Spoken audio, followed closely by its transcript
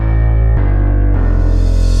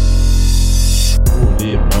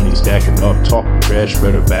backing up. Talking trash,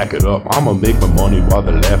 better back it up. I'ma make my money while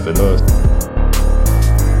they laugh at us.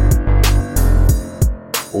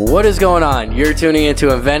 What is going on? You're tuning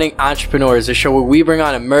into Inventing Entrepreneurs, a show where we bring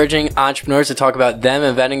on emerging entrepreneurs to talk about them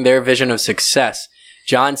inventing their vision of success.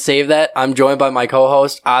 John, save that. I'm joined by my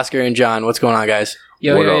co-host, Oscar and John. What's going on, guys?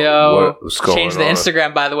 Yo. What's going Change the on?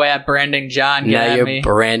 Instagram, by the way, at Branding John. Now you're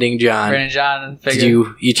Branding John. Branding John. Did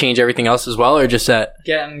you change everything else as well, or just that?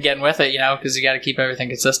 Getting with it, because you got to keep everything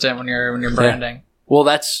consistent when you're branding. Yeah. Well,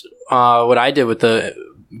 that's what I did with the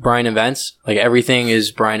Brian Events. Like, everything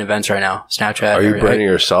is Brian Events right now. Snapchat. Are you branding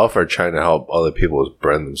yourself or trying to help other people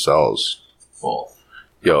brand themselves? Both.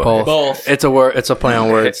 Yo, Both. It's a play on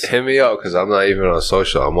words. Hit me up because I'm not even on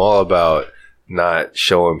social. I'm all about not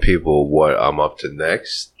showing people what I'm up to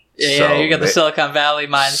next. Yeah, you got the Silicon Valley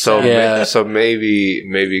mindset. So maybe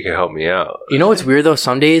you can help me out. You know what's weird though?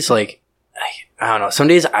 Some days, like, I don't know. Some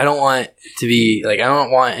days I don't want to be like, I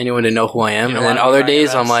don't want anyone to know who I am. And then other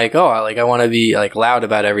days I'm like, I want to be like loud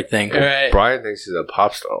about everything. Right. Brian thinks he's a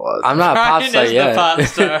pop star. I'm not a pop star yet. Pop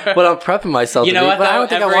star. But I'm prepping myself to be. What, but I don't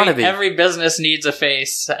think I want to be. Every business needs a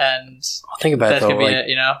face, and think about that it though. could be like,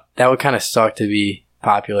 it, that would kind of suck to be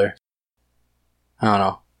popular. I don't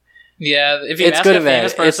know. Yeah, if you it's ask good a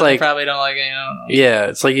famous person, it's like, they probably don't like it. Yeah,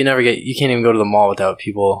 it's like you can't even go to the mall without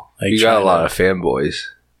people. Like, you got a lot of fanboys.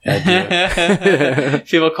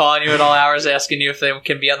 People calling you at all hours asking you if they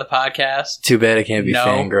can be on the podcast. Too bad it can't be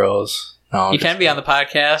fangirls. No, you can be on the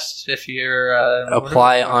podcast if you're...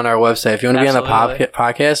 apply on our website. If you want to be on the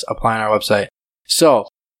podcast, apply on our website. So,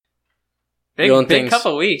 big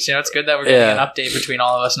couple of weeks. It's good that we're getting an update between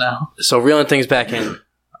all of us now. So, reeling things back in.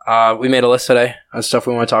 We made a list today of stuff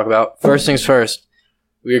we want to talk about. First things first,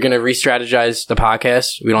 we're going to re-strategize the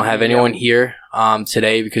podcast. We don't have anyone here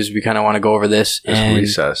today because we kind of want to go over this and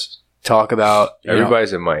recess. Talk about...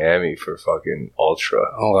 Everybody's in Miami for fucking Ultra.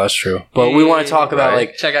 Oh, that's true. But we want to talk about,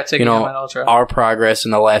 like, check out Ultra. Our progress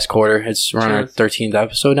in the last quarter. It's around our 13th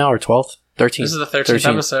episode now, or 12th? 13th. This is the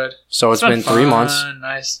 13th episode. So it's been 3 months.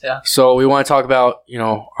 Nice, yeah. So we want to talk about,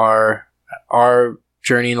 our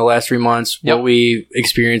journey in the last 3 months, what we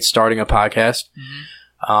experienced starting a podcast.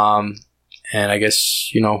 Mm-hmm. And I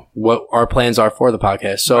guess, what our plans are for the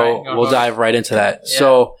podcast. So we'll dive right into that. Yeah.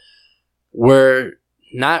 So we're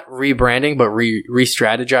not rebranding, but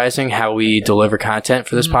re-strategizing how we deliver content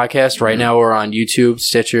for this podcast. Right now we're on YouTube,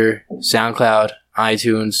 Stitcher, SoundCloud,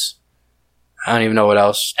 iTunes. I don't even know what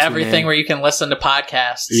else. Everything where you can listen to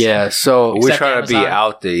podcasts. Yeah. So we're trying to be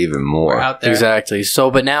out there even more. We're out there. Exactly.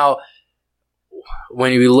 So, but now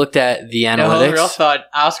when we looked at the analytics... real thought,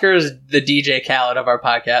 Oscar is the DJ Khaled of our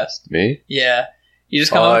podcast. Me? Yeah. You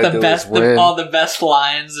just come up with all the best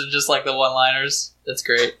lines and just like the one-liners. That's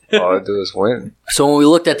great. All I do is win. So when we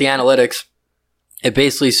looked at the analytics, it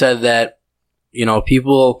basically said that,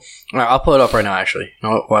 people... I'll pull it up right now, actually,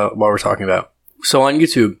 while we're talking about. So on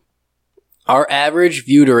YouTube, our average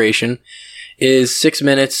view duration is 6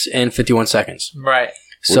 minutes and 51 seconds. Right.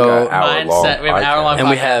 So we have an hour-long podcast. And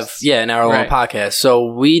we have, an hour-long podcast.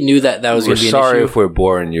 So we knew that was going to be an issue. We're sorry if we're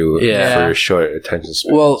boring you for your short attention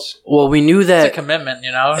spans. Well, we knew that... It's a commitment,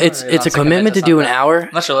 It's a commitment to do an hour.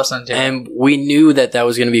 Unless you're listening to it. And we knew that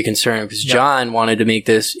was going to be a concern because John wanted to make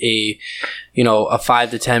this a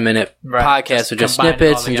 5 to 10 minute podcast with just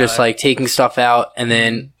snippets and just like taking stuff out. And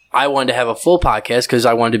then I wanted to have a full podcast because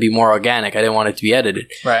I wanted to be more organic. I didn't want it to be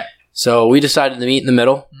edited. Right. So we decided to meet in the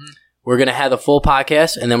middle. Mm-hmm. We're going to have the full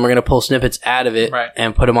podcast, and then we're going to pull snippets out of it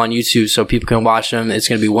and put them on YouTube so people can watch them. It's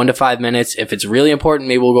going to be 1 to 5 minutes. If it's really important,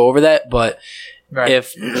 maybe we'll go over that. But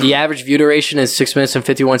if the average view duration is 6 minutes and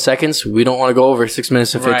 51 seconds, we don't want to go over 6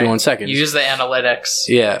 minutes and 51 seconds. Use the analytics.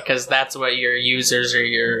 Yeah. Because that's what your users or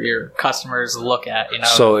your customers look at.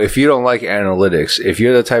 So if you don't like analytics, if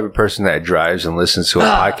you're the type of person that drives and listens to a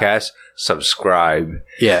podcast, subscribe.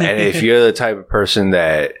 Yeah. And if you're the type of person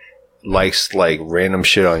that likes like random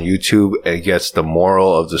shit on YouTube and gets the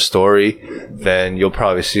moral of the story, then you'll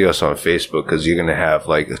probably see us on Facebook because you're gonna have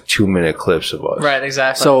like 2-minute clips of us. Right,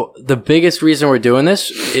 exactly. So the biggest reason we're doing this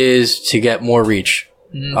is to get more reach.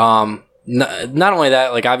 Mm-hmm. Not only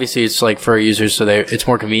that, like obviously it's like for our users, so it's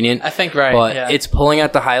more convenient. I think but it's pulling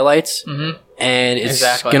out the highlights. Mm-hmm. And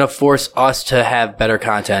it's going to force us to have better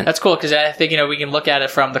content. That's cool because I think, we can look at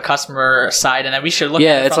it from the customer side and then we should look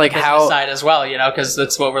at it from the business side as well, because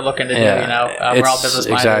that's what we're looking to do, we're all business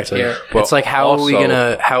minded here. It's like how are we going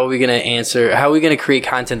to create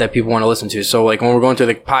content that people want to listen to? So like when we're going through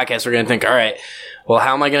the podcast, we're going to think, all right, well,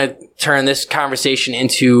 how am I going to turn this conversation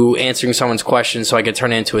into answering someone's question so I could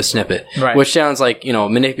turn it into a snippet? Right. Which sounds like,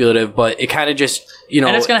 manipulative, but it kind of just,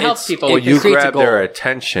 and it's going to help people. Well, you grab their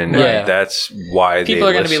attention. Yeah. And that's why people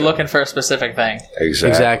are going to be looking for a specific thing.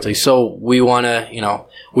 Exactly. So we want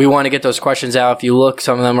to, get those questions out. If you look,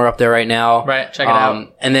 some of them are up there right now. Right. Check it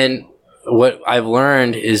out. And then what I've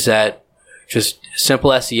learned is that just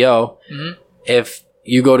simple SEO, if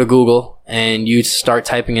you go to Google and you start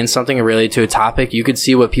typing in something related to a topic, you could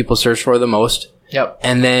see what people search for the most. Yep.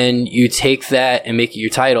 And then you take that and make it your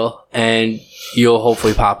title, and you'll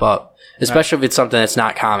hopefully pop up. Especially if it's something that's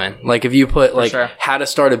not common. Like if you put how to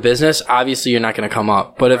start a business, obviously you're not going to come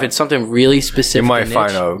up. But if it's something really specific, you might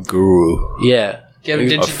find a guru. Yeah.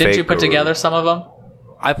 Did you put together some of them?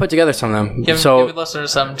 I put together some of them. Give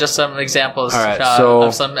listeners some examples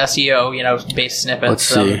of some SEO, based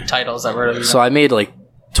snippets from titles that were. So I made like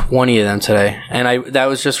 20 of them today, and that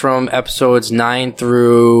was just from episodes 9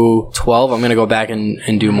 through 12. I'm going to go back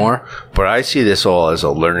and do more. But I see this all as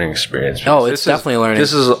a learning experience. Oh, it's definitely a learning.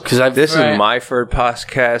 This is my first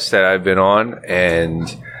podcast that I've been on, and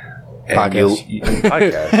podcast.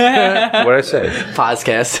 Podcast. What did I say?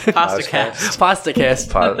 Podcast.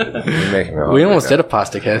 You're making me we almost did a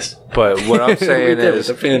podcast. But what I'm saying is,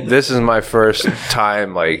 this is my first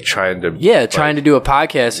time, trying to do a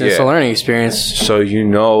podcast, and it's a learning experience. So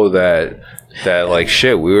that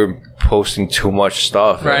shit, we were posting too much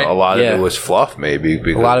stuff. Right. And a lot of it was fluff, maybe.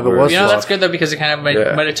 A lot of it was fluff. That's good, though, because it kind of might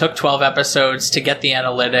have took 12 episodes to get the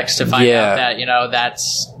analytics to find out that,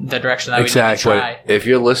 that's the direction that we need to try. But if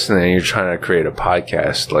you're listening and you're trying to create a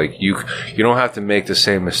podcast, you don't have to make the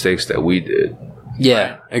same mistakes that we did.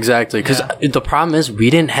 Yeah, exactly. Because the problem is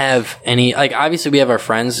we didn't have any, obviously we have our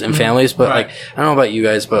friends and families, but I don't know about you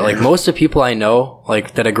guys, but most of the people I know,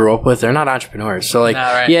 that I grew up with, they're not entrepreneurs. So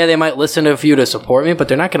they might listen to a few to support me, but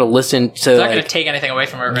they're not going to listen to. They're not going to take anything away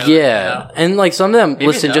from it. Really, and some of them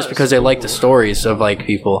listen just because they like the stories of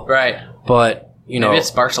people. Right. But maybe it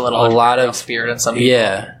sparks a lot of spirit in some people.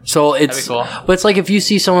 Yeah. So it's cool. But it's if you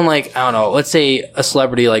see someone I don't know, let's say a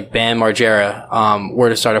celebrity like Bam Margera were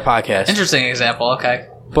to start a podcast. Interesting example. Okay.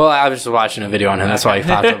 Well, I was just watching a video on him. That's why he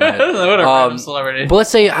popped up in my head. What a random celebrity. But let's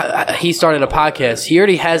say he started a podcast. He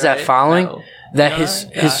already has that following. That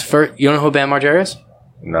his first. You don't know who Bam Margera is?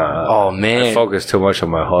 Nah. Oh man. I focus too much on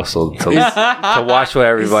my hustle to watch what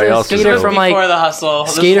everybody else is doing. Before the hustle.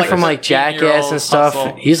 Skater from Jackass and stuff.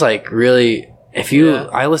 Hustle. He's really.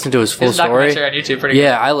 I listened to his full story. On YouTube pretty good.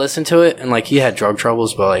 I listened to it, and he had drug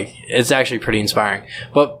troubles, but it's actually pretty inspiring.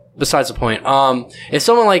 But besides the point, if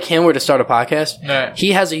someone like him were to start a podcast,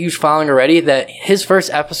 he has a huge following already. That his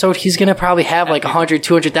first episode, he's gonna probably have 100,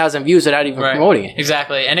 200,000 views without even promoting it.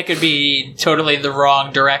 Exactly, and it could be totally the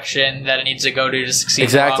wrong direction that it needs to go to succeed.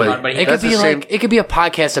 Exactly, in the long run, it could be it could be a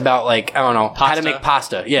podcast about I don't know how to make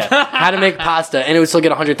pasta. Yeah, how to make pasta, and it would still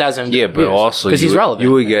get 100,000. Yeah, but also because he's relevant,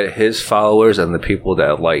 you would get his followers and the people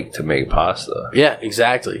that like to make pasta. Yeah,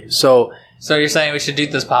 exactly. So you're saying we should do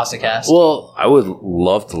this pasta cast? Well, I would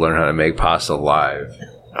love to learn how to make pasta live.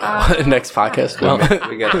 Next podcast,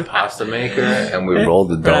 we get a pasta maker and we roll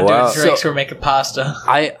the dough out. Drinks, we're making pasta.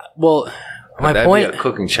 My point, be a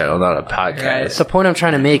cooking channel, not a podcast. Right. The point I'm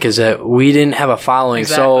trying to make is that we didn't have a following,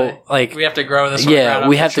 so we have to grow this.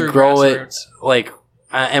 We have to grow it,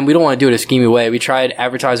 and we don't want to do it a schemy way. We tried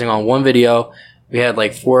advertising on one video. We had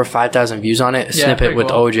 4,000 or 5,000 views on it. A snippet with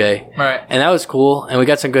OJ, right? And that was cool, and we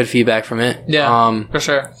got some good feedback from it. Yeah, for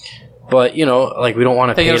sure. But we don't want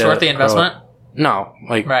to. Think it was worth the investment? No,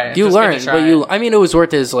 right. You learn, but it was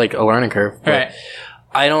worth his a learning curve, right?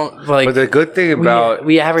 I don't But the good thing about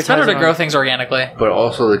we advertise. It's better to grow things organically. But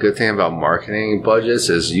also the good thing about marketing budgets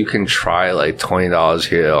is you can try $20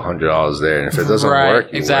 here, $100 there, and if it doesn't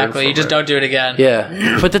work, you just don't do it again.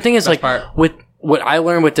 Yeah, but the thing is, with what I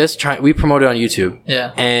learned with this, we promote it on YouTube.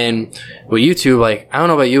 Yeah, and with YouTube, I don't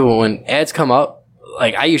know about you, but when ads come up.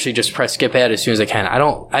 I usually just press skip ad as soon as I can.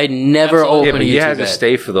 I never open a YouTube ad. You have to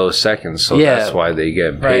stay for those seconds, so that's why they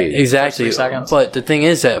get paid. Right, exactly. But the thing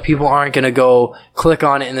is that people aren't going to go click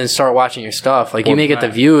on it and then start watching your stuff. You may get the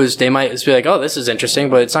views. They might just be oh, this is interesting,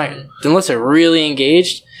 but it's not, unless they're really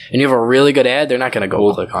engaged and you have a really good ad, they're not going to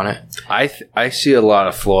go click on it. I see a lot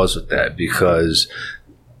of flaws with that because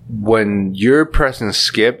when you're pressing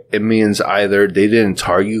skip, it means either they didn't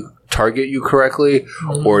target you correctly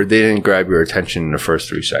or they didn't grab your attention in the first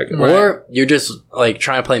 3 seconds. Or you're just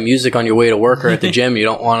trying to play music on your way to work or at the gym. You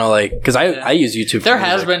don't want to because I use YouTube for There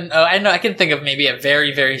music. has been I can think of maybe a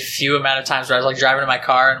very, very few amount of times where I was driving in my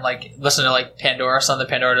car and listening to Pandora, something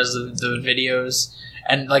Pandora does the videos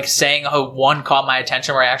and saying one caught my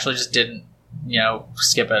attention where I actually just didn't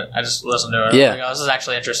skip it. I just listen to it. Yeah. Like, this is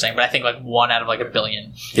actually interesting, but I think like 1 out of like a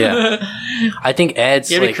billion. Yeah. I think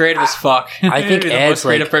ads. You're like, creative as fuck. I think the ads most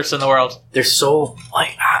creative person in the world. They're so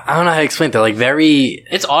like I don't know how to explain it. They're like very.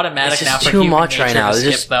 It's automatic it's now. Just for too much right now.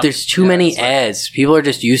 There's too many ads. People are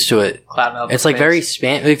just used to it. It's like very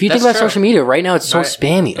spam. If you think about social media right now, it's so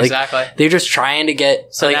spammy. Like, exactly. They're just trying to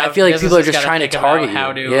get. So like I feel like people are just trying to target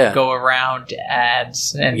how to go around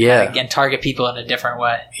ads and target people in a different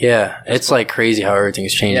way. Yeah, it's like crazy how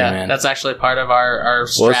everything's changing, man. That's actually part of our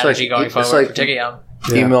strategy going forward for Ticket.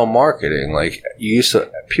 Email marketing, like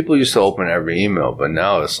people used to open every email, but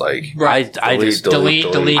now it's like I just delete.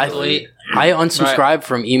 I unsubscribe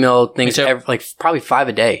from email things like probably 5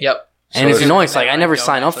 a day. Yep. And it's annoying. It's like I never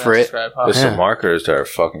sign up for it. There's some marketers that are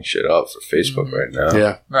fucking shit up for Facebook right now.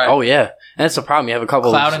 Yeah. Right. Oh yeah, and that's the problem. You have a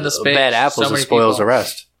couple of bad apples that spoils the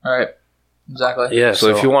rest. All right. Exactly. Yeah. So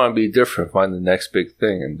if you want to be different, find the next big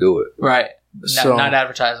thing and do it. Right. Not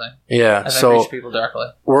advertising. Yeah. So reach people directly.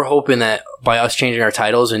 We're hoping that by us changing our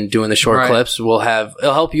titles and doing the short clips, it'll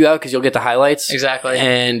help you out because you'll get the highlights. Exactly.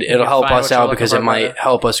 And it'll help us out because it might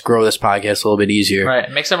help us grow this podcast a little bit easier. Right.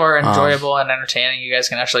 It makes it more enjoyable and entertaining. You guys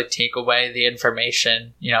can actually take away the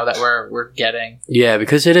information, that we're getting. Yeah,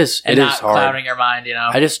 because it is not hard. Clouding your mind,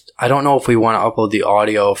 I don't know if we want to upload the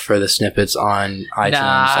audio for the snippets on iTunes.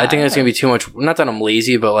 I think it's going to be too much. Not that I'm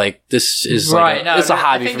lazy, but like this is it's a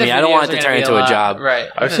hobby for me. I don't want it to turn into a job. Right.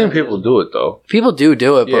 I've seen people do it though. People do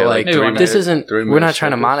it, but like this isn't. We're not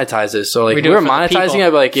trying to monetize this. So like, if we were monetizing it,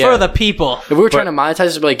 I'd be like, for the people. If we were trying to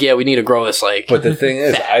monetize it, I'd be like, yeah, we need to grow this. Like, but the thing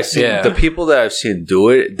is, I see the people that I've seen do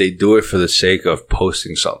it. They do it for the sake of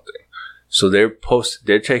posting something. So they're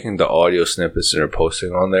taking the audio snippets and they're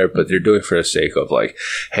posting on there, but they're doing it for the sake of like,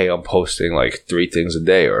 hey, I'm posting like 3 things a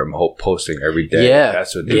day, or I'm posting every day. Yeah,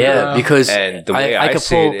 that's what they're doing. Because and the way I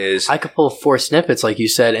see it is, I could pull 4 snippets, like you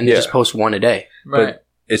said, and just post 1 a day. Right.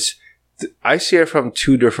 But I see it from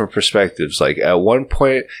 2 different perspectives. Like at one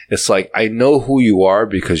point, it's like I know who you are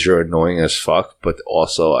because you're annoying as fuck, but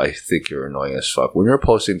also I think you're annoying as fuck when you're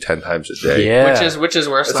posting 10 times a day. Which is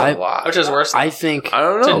worse. That's a lot. Which is worse. I think I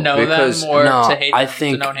don't know to know because them or to hate them. I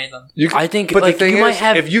think to don't hate them. I think, but like, the thing you is,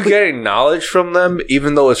 if you get knowledge from them,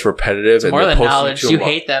 even though it's repetitive, it's and more they're than posting knowledge. You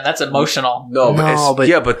hate them. That's emotional.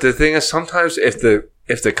 But the thing is, sometimes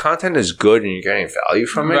if the content is good and you're getting value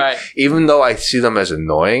from it, even though I see them as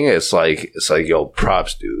annoying, it's like yo,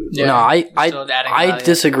 props, dude. Yeah. No, I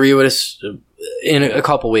disagree with this in a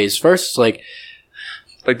couple ways. First, like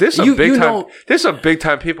there's some there's some big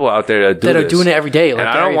time people out there that are doing it every day. Like, and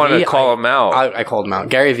I don't want to call them out. I called him out.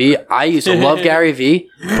 Gary Vee. I used to love Gary Vee,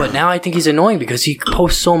 but now I think he's annoying because he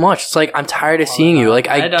posts so much. It's like I'm tired of seeing you. Like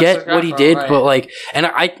I get what he did, but like, and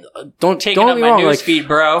I don't get me wrong. Like, feed,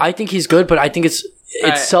 bro. I think he's good, but I think it's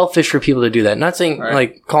selfish for people to do that. Not saying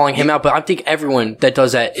like calling him out, but I think everyone that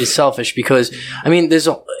does that is selfish because I mean,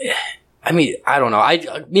 I don't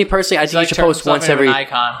know. Me personally, I think you should post once every.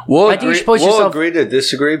 We'll agree to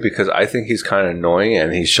disagree because I think he's kind of annoying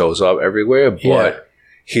and he shows up everywhere, but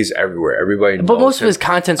he's everywhere. Everybody knows But most him. of his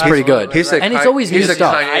content's pretty good. He's always new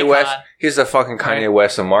stuff. He's the fucking Kanye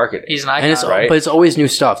West of marketing. He's an icon, but it's always new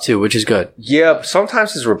stuff too, which is good. Yeah,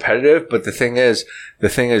 sometimes it's repetitive, but the thing is,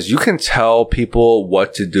 you can tell people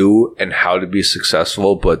what to do and how to be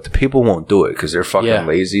successful, but the people won't do it because they're fucking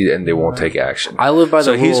lazy and they won't take action. I live by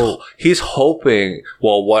the rule. He's hoping,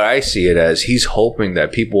 well, what I see it as, he's hoping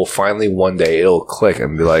that people will finally one day it'll click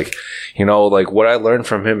and be like, like what I learned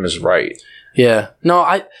from him is right. Yeah. No,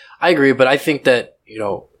 I agree, but I think that,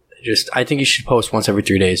 I think you should post once every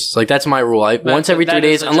 3 days. Like that's my rule. Once every 3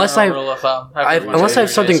 days, unless I have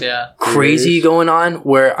something crazy going on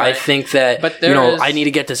where I think that I need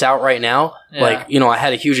to get this out right now. Yeah. Like I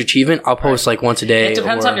had a huge achievement. I'll post like once a day. It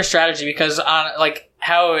depends on your strategy because on like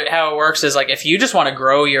how it works is like if you just want to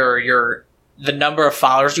grow the number of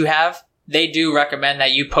followers you have. They do recommend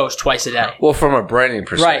that you post twice a day. Well, from a branding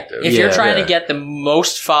perspective. Right. If you're trying to get the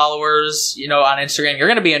most followers, on Instagram, you're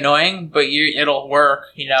going to be annoying, but it'll work.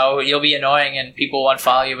 You'll be annoying and people won't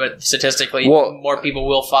follow you, but statistically, more people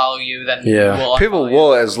will follow you than will people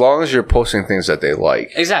will, as long as you're posting things that they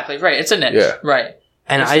like. Exactly. Right. It's a niche. Yeah. Right.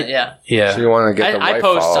 And So you want to get the right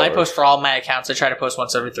followers. I post for all my accounts. I try to post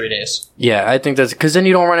once every 3 days. Yeah, I think that's because then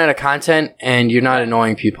you don't run out of content and you're not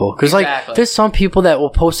annoying people. Because like there's some people that will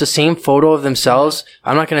post the same photo of themselves.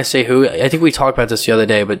 I'm not gonna say who. I think we talked about this the other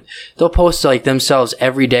day, but they'll post like themselves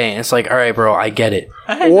every day, and it's like, all right, bro, I get it.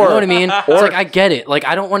 You know what I mean? It's like I get it. Like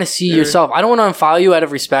I don't want to see yourself. I don't want to unfollow you out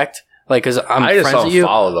of respect. like, because I'm I just friends with you.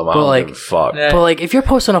 follow them. I don't give a fuck. Yeah. But like, if you're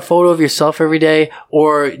posting a photo of yourself every day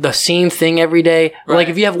or the same thing every day, or like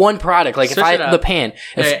if you have one product, like the pan,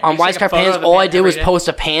 if on Wisecrack Pans, all I did was post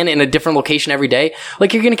a pan in a different location every day,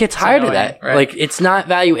 like you're gonna get tired of that. Right. Like, it's not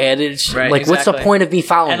value added. It's like, what's the point of me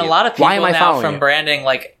following you? And a lot of people Why am I now following from you? branding,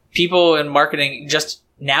 like people in marketing just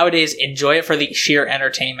nowadays enjoy it for the sheer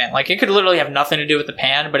entertainment. Like, it could literally have nothing to do with the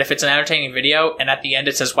pan, but if it's an entertaining video and at the end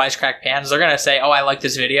it says Wisecrack Pans, they're going to say, oh, I like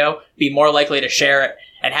this video, be more likely to share it,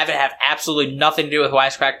 and have it have absolutely nothing to do with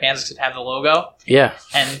Wisecrack Pans except have the logo. Yeah.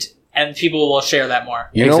 And people will share that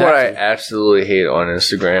more. You know what I absolutely hate on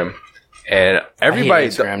Instagram? And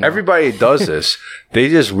everybody does this. They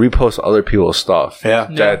just repost other people's stuff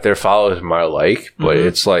that their followers might like, but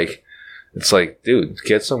it's like, dude,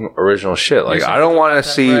 get some original shit. Like, I don't want to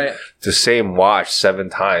see the same watch 7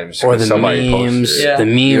 times or the somebody memes. posted. The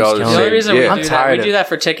memes. You know, The only reason we I'm do that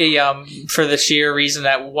for Tiki, for the sheer reason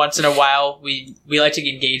that once in a while we like to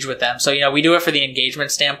engage with them. So, we do it for the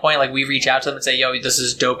engagement standpoint. Like, we reach out to them and say, yo, this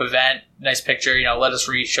is a dope event. Nice picture. Let us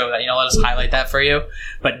re-show that. Let us highlight that for you.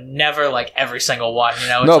 But never like every single one.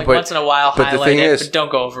 It's once in a while highlight it, but don't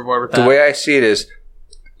go overboard with that. The way I see it is,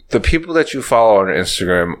 the people that you follow on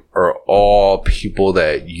Instagram are all people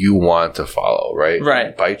that you want to follow, right?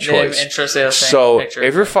 Right. By choice. So if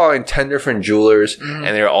you're following 10 different jewelers and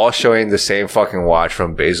they're all showing the same fucking watch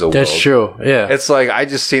from Basil That's World, true. Yeah. it's like, I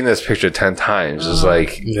just seen this picture 10 times. It's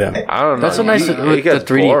like, I don't know. That's so nice with the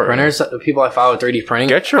 3D printers. The people I follow with 3D printing.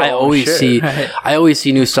 Get your I own always shit. I always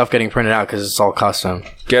see new stuff getting printed out because it's all custom.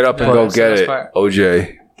 Get up and go get it,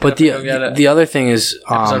 OJ. But the other thing is,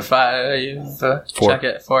 episode 5, 4. Check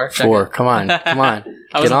it. 4. Check 4. It. Come on. I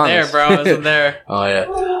wasn't there, bro. I wasn't there. Oh yeah.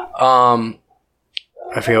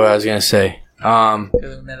 I forget what I was gonna say. Could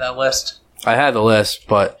have made that list. I had the list,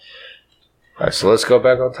 but all right. So let's go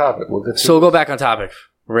back on topic. We'll go back on topic.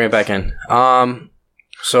 We'll bring it back in.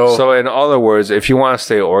 So in other words, if you want to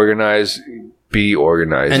stay organized, be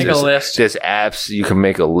organized. Make a list. There's apps you can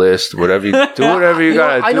make a list. Whatever you do, whatever you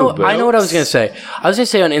gotta do. I know what I was gonna say. I was gonna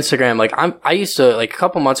say on Instagram, like I used to, like a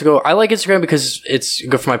couple months ago. I like Instagram because it's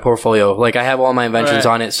good for my portfolio. Like, I have all my inventions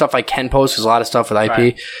on it, stuff I can post. There's a lot of stuff with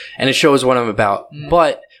IP, and it shows what I'm about.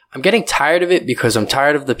 But I'm getting tired of it because I'm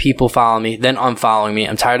tired of the people following me, then unfollowing me.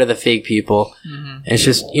 I'm tired of the fake people. And it's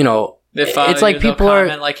just, it's like people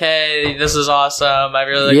are like, hey, this is awesome. I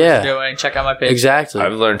really like what you're doing. Check out my page. Exactly.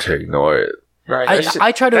 I've learned to ignore it. Right.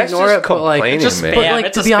 I try to ignore it, but like, it's just spam. But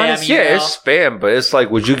like, to be honest, email. Yeah, it's spam, but it's like,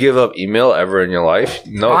 would you give up email ever in your life?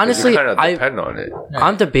 No, honestly, you kind of depend on it.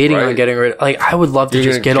 I'm debating on getting rid of, like, I would love to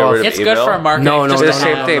just get off. It's good for marketing. No, it's the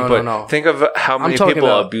same thing, but no. think of how many people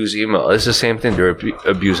abuse email. It's the same thing. They're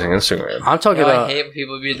abusing Instagram. I'm talking about. I hate when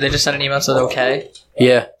people abuse. They just send an email and said okay.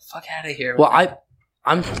 Yeah. Fuck out of here. Well, I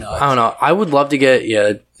don't know. I would love to get.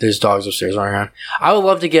 There's dogs upstairs running around. I would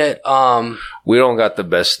love to get. We don't got the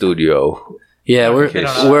best studio. Yeah, we're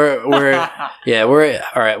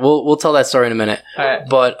all right. We'll tell that story in a minute. All right.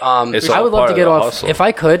 But I would love to get off hustle. If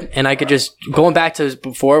I could, and I could just going back to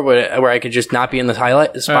before where I could just not be in the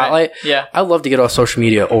spotlight. Right. Yeah, I'd love to get off social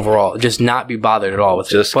media overall, just not be bothered at all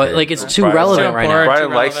with it. But like, it's too relevant right now.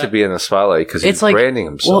 Brian likes to be in the spotlight because he's like branding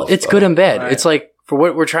himself. Well, it's good and bad. Right. It's like, for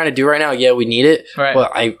what we're trying to do right now, we need it. Right.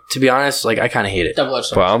 But to be honest, like, I kind of hate it.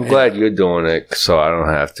 But I'm glad you're doing it, so I don't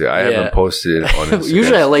have to. I haven't posted it on Instagram.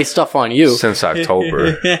 Usually I lay stuff on you. Since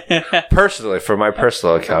October. Personally, for my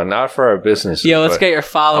personal account, not for our business. Yo, let's get your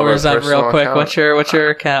followers up real quick. Account? What's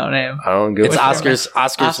your account name? I don't give It's Oscar's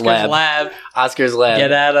Lab. Oscar's Lab.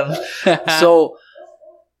 Get at him. So,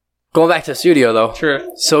 going back to the studio, though. True.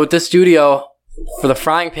 So, with this studio, for the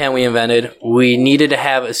frying pan we invented, we needed to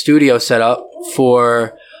have a studio set up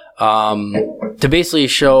for to basically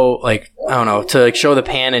show, like, I don't know, to like show the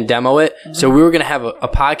pan and demo it. Mm-hmm. So we were going to have a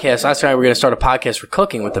podcast. Last time we were going to start a podcast for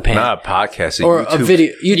cooking with the pan. Not a podcast, or a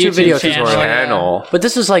YouTube video channel. But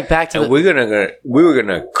this is like back to we were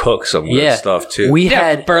gonna cook some good stuff too. We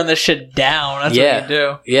had burn this shit down. That's what you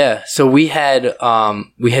do. Yeah. So we had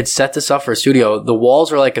set this up for a studio. The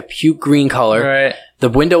walls were like a puke green color. Right. The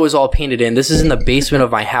window was all painted in. This is in the basement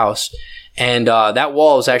of my house. And that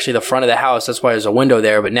wall is actually the front of the house. That's why there's a window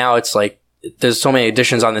there. But now it's like, there's so many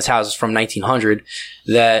additions on this house. It's from 1900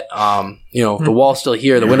 that, the wall's still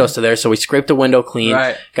here. The window's still there. So we scraped the window clean.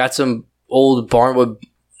 Right. Got some old barnwood,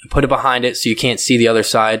 put it behind it so you can't see the other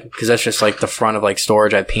side. Because that's just like the front of like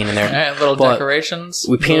storage I painted in there. Right, little decorations.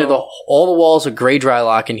 We painted all the walls with gray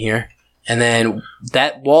Drylok in here. And then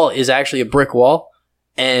that wall is actually a brick wall.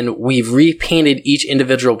 And we've repainted each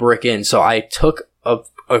individual brick in. So I took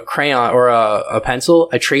a crayon or a pencil.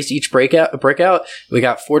 I traced each brick out. We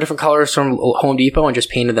got 4 different colors from Home Depot and just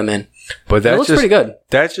painted them in. But it looks pretty good.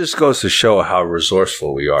 That just goes to show how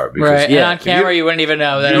resourceful we are. Because right. And on camera, you wouldn't even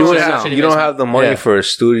know that. You don't have the money for a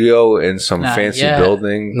studio in some fancy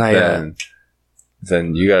building.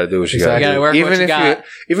 Then you got to do what you got to do.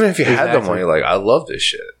 Even if you had the money, like, I love this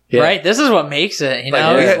shit. Yeah. Right? This is what makes it, you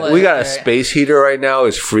know? We got a space heater right now.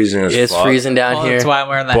 It's freezing as fuck. It's freezing down here. That's why I'm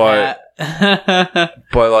wearing the hat.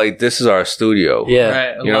 But, like, this is our studio. Yeah.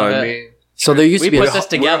 Right, you know what I mean? So there used to be... We put this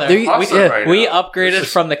together. We upgraded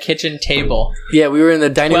from the kitchen table. Yeah, we were in the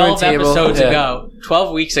dining room table. 12 episodes ago.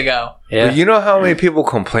 12 weeks ago. Yeah. But you know how many people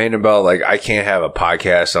complain about, like, I can't have a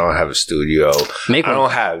podcast, I don't have a studio, I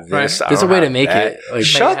don't have this, There's a way to make it. Like,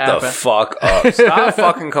 shut the fuck up. Stop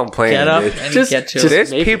fucking complaining. Get up and get to it.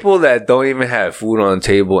 There's people that don't even have food on the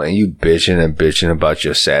table and you bitching about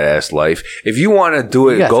your sad ass life. If you want to do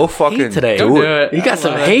it, go fucking do it. You got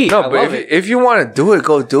some hate. No, but if you want to do it,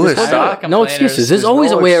 go do it. Stop. No excuses. There's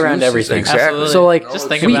always a way around everything. Exactly. So, like, just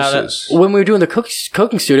think about it. When we were doing the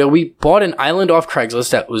cooking studio, we bought an island off Craigslist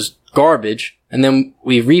that was garbage, and then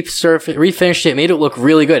we refinished it, made it look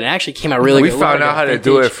really good. It actually came out really good. We found out how to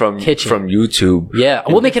do it from YouTube. Yeah,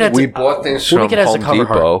 we'll make it as we bought things from Home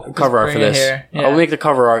Depot. Cover art for this. I'll make the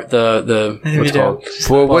cover art. The what's called.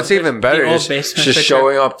 Well, what's even better is just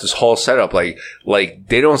showing up this whole setup. Like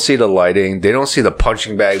they don't see the lighting, they don't see the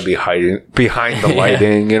punching bag behind the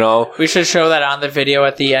lighting. You know, we should show that on the video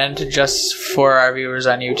at the end, just for our viewers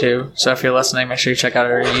on YouTube. So if you're listening, make sure you check out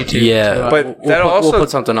our YouTube. Yeah, but we'll put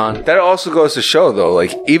something on. That also goes to show, though,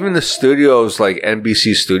 like, even the studios, like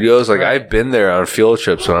NBC Studios, like, I've been there on field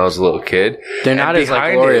trips when I was a little kid. They're not as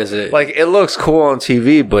like glorious. Like, it looks cool on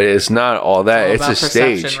TV, but it's not all that. It's a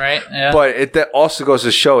stage, right? Yeah. But that also goes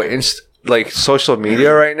to show, like, social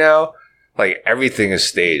media right now, like, everything is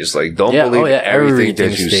staged. Like, don't believe everything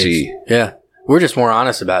that you see. Yeah. We're just more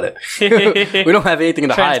honest about it. We don't have anything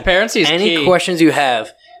to hide. Transparency is key. Any questions you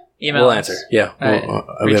have, email we'll answer. Yeah. Right.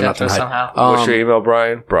 Reach out to us somehow. What's your email,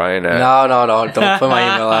 Brian? Brian at... No. Don't put my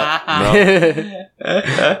email out. No.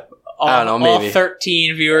 I don't know, maybe. All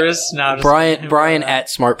 13 viewers. No, Brian at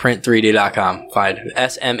smartprint3d.com. Fine.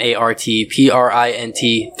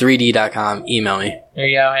 SMARTPRINT3D.com. Email me. There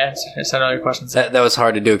you go. I said all your questions. That was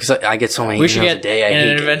hard to do because I get so many emails a day.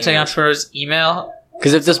 An Inventing Entrepreneur's email.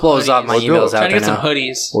 Because if this blows up, my email's out there now. Trying to get some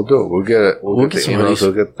hoodies. We'll do it. We'll get it. We'll get the emails.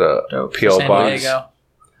 We'll get the P.O. box. There you go.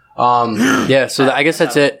 Yeah, so I guess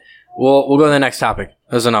that's it. We'll go to the next topic.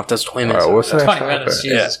 That's enough. That's 20 minutes. All right, what's the next 20 topic? minutes.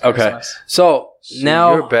 Jesus okay. So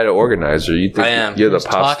now you're a better organizer. You think I am. You're the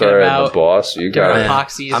pop star and the boss. You got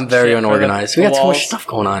epoxies. I'm very unorganized. We got so much stuff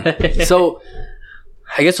going on. So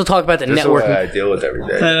I guess we'll talk about the networking. This is what I deal with every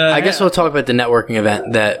day. I guess we'll talk about the networking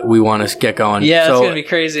event that we want to get going. Yeah, that's gonna be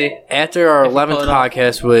crazy. After our 11th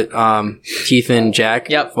podcast with Keith and Jack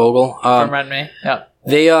Vogel from Redme,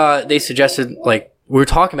 they suggested, like, we were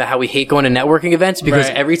talking about how we hate going to networking events because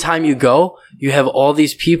every time you go, you have all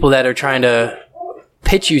these people that are trying to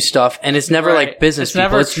pitch you stuff, and it's never like business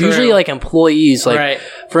people. It's usually like employees. Like,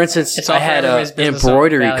 for instance, I had an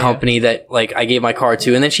embroidery company that, like, I gave my card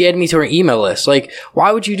to, and then she added me to her email list. Like,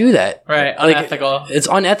 why would you do that? Right, like, unethical. It's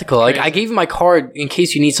unethical. Like, I gave you my card in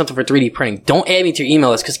case you need something for 3D printing. Don't add me to your email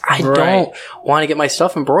list because I don't want to get my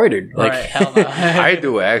stuff embroidered. Like, hell no. I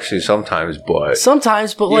do actually sometimes, but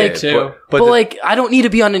like, I don't need to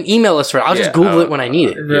be on an email list for it. I'll just Google it when I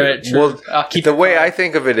need it. Right. Well, the way I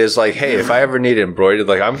think of it is like, hey, if I ever need embroidered,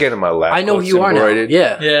 like, I'm getting my lap. I know who you are now.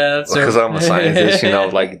 Yeah, that's because I'm a scientist, you know,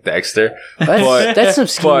 like Dexter. That's some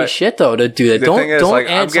schemy shit though to do that. The thing is, like,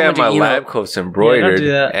 I'm getting my lab coats embroidered,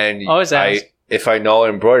 and if I know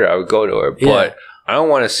embroider, I would go to her, but I don't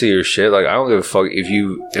want to see your shit. Like, I don't give a fuck if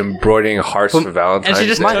you embroidering hearts for Valentine's Day. And she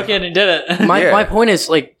just took it and did it. My point is,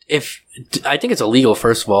 like, if I think it's illegal,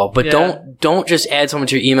 first of all, but don't just add someone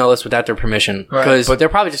to your email list without their permission, because they're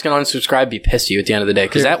probably just going to unsubscribe, be pissed at you at the end of the day.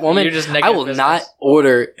 Because that woman, I will not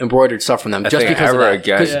order embroidered stuff from them just because of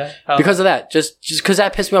that. Because of that, just because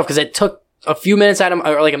that pissed me off, because it took a few minutes out of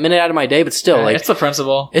or like a minute out of my day, but still, like, it's the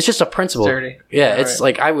principle. It's just a principle. It's dirty. Yeah, it's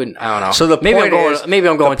like I don't know. So maybe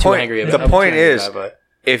I'm going too angry. The point is,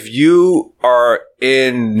 if you are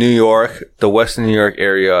in New York, the Western New York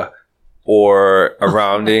area, or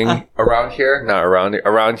around here,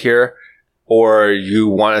 or you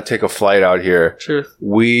want to take a flight out here,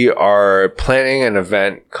 we are planning an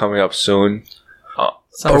event coming up soon.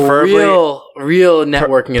 Real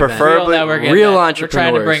networking event. Preferably real entrepreneurs. We're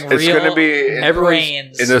trying to bring it's going to be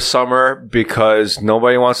in the summer because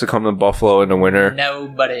nobody wants to come to Buffalo in the winter.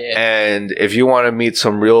 Nobody. And if you want to meet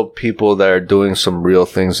some real people that are doing some real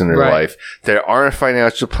things in their life, there aren't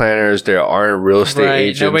financial planners, there aren't real estate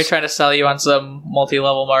agents. Nobody trying to sell you on some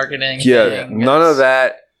multi-level marketing. Yeah, none of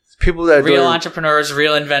that. people that real entrepreneurs,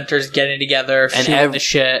 real inventors getting together, and shooting the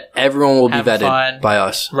shit. Everyone will be vetted by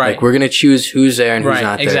us. Right. Like, we're gonna choose who's there and who's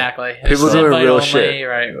not there. Exactly. People doing real shit.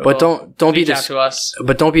 Right. But don't be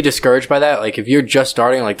but don't be discouraged by that. Like, if you're just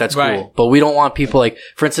starting, like, that's cool. But we don't want people, like,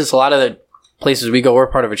 for instance, a lot of the places we go, we're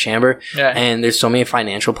part of a chamber, and there's so many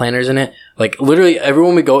financial planners in it. Like, literally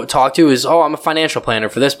everyone we go talk to is, I'm a financial planner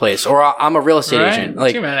for this place, or I'm a real estate agent.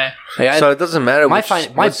 Like, so it doesn't matter. My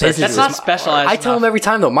business. That's not specialized. I tell them every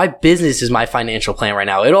time though, my business is my financial plan right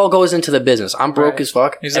now. It all goes into the business. I'm broke as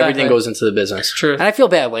fuck. Exactly. Everything goes into the business. True. And I feel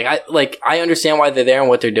bad. I understand why they're there and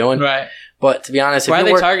what they're doing. Right. But to be honest,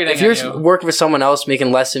 if you're working for someone else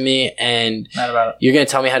making less than me, and you're gonna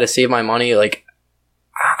tell me how to save my money, like,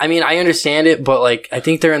 I mean, I understand it, but like, I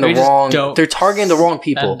think they're in the wrong. They're targeting the wrong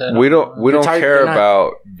people. We don't care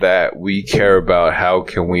about that. We care about how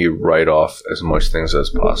can we write off as much things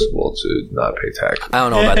as possible to not pay tax. I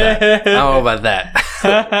don't know about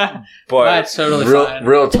that. But that's totally fine.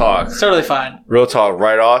 Real talk. It's totally fine. Real talk.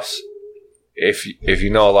 Write-offs. If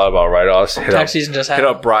you know a lot about write-offs, hit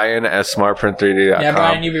up Brian at smartprint3d.com. Yeah,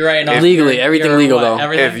 Brian, you be writing off legally. Everything legal though.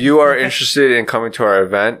 If you are interested in coming to our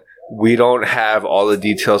event, we don't have all the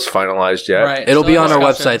details finalized yet. Right. It'll be on our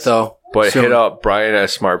website though. But hit up Brian at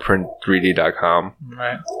smartprint3d.com.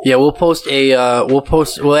 Right. Yeah,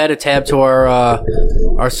 we'll add a tab to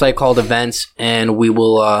our site called events, and we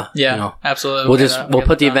will absolutely. We'll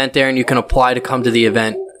put the event there, and you can apply to come to the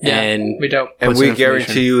event. Yeah, and we don't. And we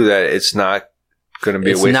guarantee you that it's not going to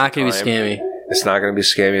be a waste of time. It's not going to be scammy. It's not going to be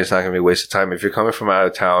scammy. It's not going to be a waste of time. If you're coming from out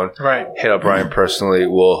of town, hit up Brian personally.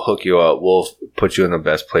 We'll hook you up. We'll put you in the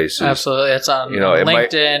best places. Hit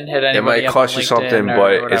LinkedIn. Hit anybody. It might cost you something,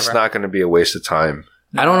 but it's not going to be a waste of time.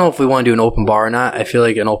 I don't know if we want to do an open bar or not. I feel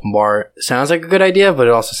like an open bar sounds like a good idea, but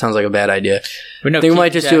it also sounds like a bad idea. We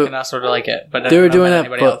might just do. And sort of like it, but they were doing that.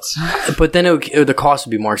 But then the cost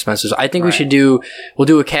would be more expensive. So I think we'll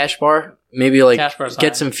do a cash bar. Maybe like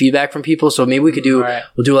get some feedback from people. So maybe we could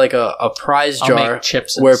we'll do like a prize jar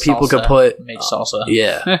chips where people could make salsa.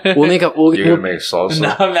 Yeah, we'll make You're gonna make salsa?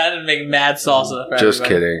 No, I'm not gonna make mad salsa. Just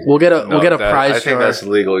kidding. We'll get a prize jar. I think that's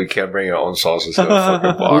illegal. You can't bring your own salsa to a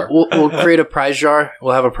fucking bar. We'll create a prize jar.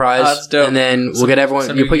 We'll have a prize, that's dope. And then we'll get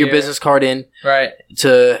everyone. You put your business card in, right?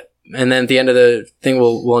 And then at the end of the thing,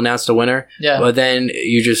 we'll announce the winner. Yeah. But then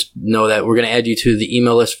you just know that we're going to add you to the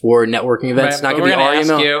email list for networking events. Right, it's not going to be our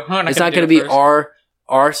email. It's not going to be our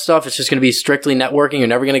stuff. It's just going to be strictly networking. You're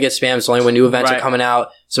never going to get spam. It's only when new events are coming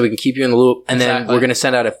out, so we can keep you in the loop. And then we're going to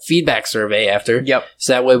send out a feedback survey after. Yep.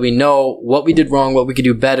 So that way we know what we did wrong, what we could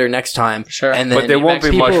do better next time. Sure. And then but there won't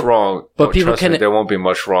be much wrong. But people can. There won't be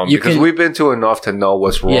much wrong because we've been to enough to know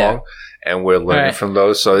what's wrong. Yeah. And we're learning from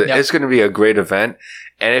those. So it's going to be a great event.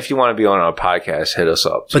 And if you want to be on our podcast, hit us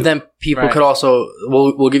up too. But then people could also,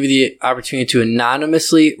 we'll give you the opportunity to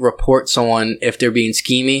anonymously report someone if they're being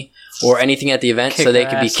schemy or anything at the event, so they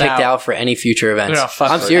could be kicked out for any future events.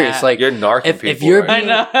 I'm serious. That. Like, you're narking people. If you're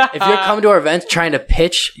coming to our events trying to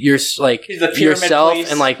pitch yourself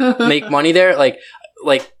and like make money there, like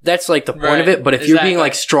that's like the point of it. But if you're being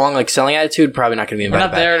like strong, like selling attitude, probably not going to be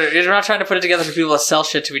invited back. We're not trying to put it together for people to sell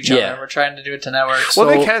shit to each other. We're trying to do it to network. Well,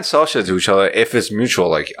 they can sell shit to each other if it's mutual.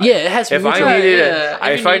 Like, it has to be mutual.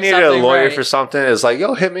 If I needed a lawyer for something, it's like,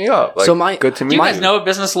 yo, hit me up. Like, good to meet you. Do you guys know a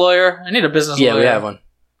business lawyer? I need a business lawyer. Yeah, we have one.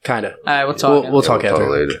 Kind of. All right, we'll talk. We'll talk after.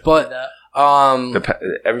 Later. But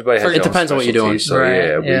everybody has it depends on what you're doing. So we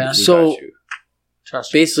got you.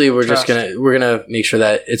 Basically, we're gonna make sure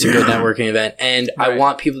that it's a good networking event, and I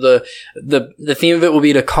want people to the theme of it will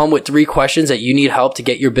be to come with 3 questions that you need help to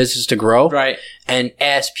get your business to grow, right? And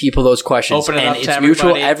ask people those questions. Open it up it's to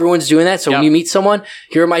mutual. everybody. Everyone's doing that. So when you meet someone,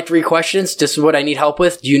 here are my 3 questions. This is what I need help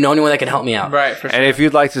with. Do you know anyone that can help me out? Right. For sure. And if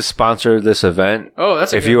you'd like to sponsor this event,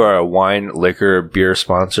 if you are a wine, liquor, beer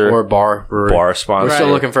sponsor or bar sponsor, we're still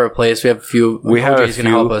looking for a place. We have a few. We have OJ's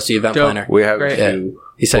gonna help us. The event planner. We have a few.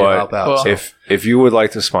 He said he'll help out. Cool. If you would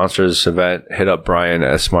like to sponsor this event, hit up Brian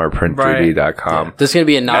at smartprint3d.com. Yeah. This is going to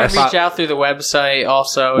be a non-profit. Reach out through the website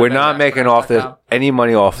also. We're not making any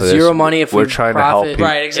money off of this. Zero money if we're trying to help people.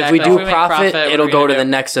 Right, exactly. If we do profit, it'll go to the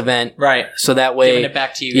next event. Right. So that way. Giving it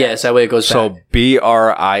back to you. Yes, that way it goes back. So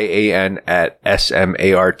BRIAN at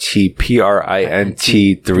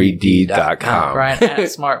SMARTPRINT3D.com. Brian at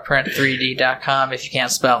smartprint3D.com if you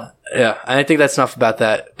can't spell. Yeah, and I think that's enough about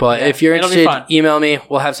that. But if you're interested, email me.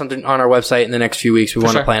 We'll have something on our website in the next few weeks. We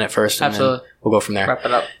want to plan it first, and then we'll go from there. Wrap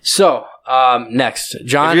it up. So, next,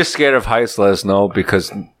 John. If you're scared of heights, let us know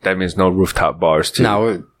because that means no rooftop bars too.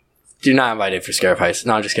 No, do not invite it for Scare Heist.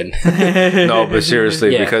 No, I'm just kidding. No, but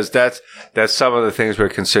seriously, because that's some of the things we're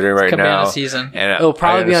considering right now. Season. And it'll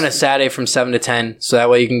probably be on a Saturday from 7 to 10, so that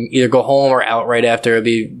way you can either go home or out right after. It'll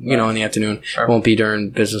be, in the afternoon. Sure. It won't be during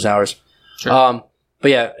business hours. Sure. But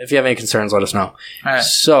yeah, if you have any concerns, let us know. All right.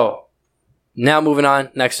 So, now moving on.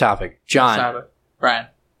 Next topic. John. Brian.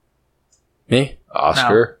 Me?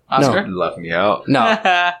 Oscar? No. Oscar? You left me out.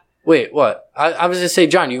 No. Wait, what? I was going to say,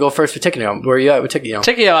 John, you go first for Ticket Yum. Where are you at with Ticket Yum?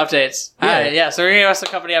 Ticket Yum updates. Yeah. So we're going to have some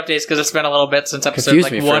company updates because it's been a little bit since episode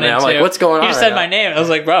Confused me 1 and 2. I'm like, what's going on? You just said my name. I was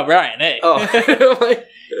like, bro, Brian, hey. Oh.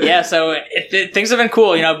 Yeah, so things have been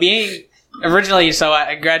cool. Being originally, so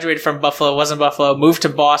I graduated from Buffalo, wasn't Buffalo, moved to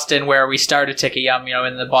Boston where we started Ticket Yum,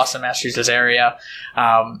 in the Boston, Massachusetts area.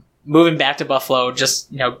 Moving back to Buffalo,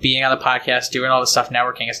 just, being on the podcast, doing all this stuff,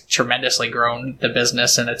 networking has tremendously grown the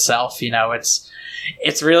business in itself.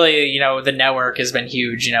 It's really, the network has been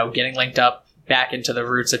huge, getting linked up back into the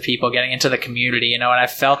roots of people, getting into the community, and I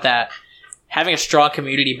felt that having a strong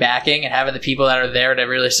community backing and having the people that are there to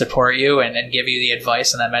really support you and give you the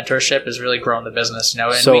advice and that mentorship has really grown the business,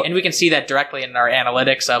 and we can see that directly in our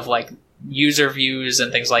analytics of like user views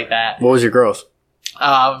and things like that. What was your growth?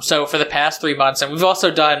 So for the past 3 months, and we've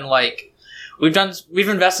also done we've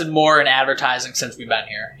invested more in advertising since we've been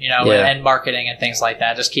here, and marketing and things like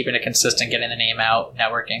that, just keeping it consistent, getting the name out,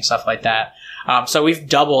 networking, stuff like that. So we've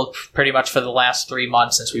doubled pretty much for the last 3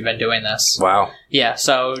 months since we've been doing this. Wow. Yeah.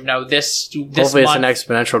 So this hopefully month, it's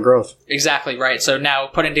an exponential growth. Exactly right. So now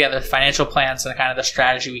putting together financial plans and kind of the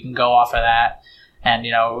strategy we can go off of that,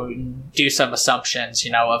 and do some assumptions,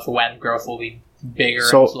 of when growth will be bigger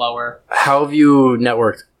and slower. How have you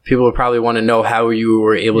networked? People would probably want to know how you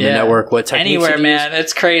were able to network, what techniques anywhere, man.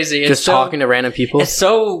 It's crazy. Just talking to random people. It's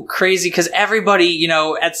so crazy because everybody,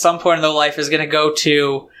 at some point in their life is going to go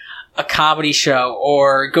to a comedy show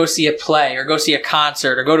or go see a play or go see a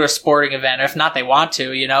concert or go to a sporting event. If not, they want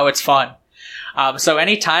to, it's fun. So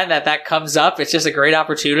anytime that comes up, it's just a great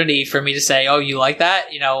opportunity for me to say, oh, you like that?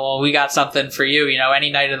 Well, we got something for you. Any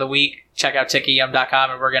night of the week, check out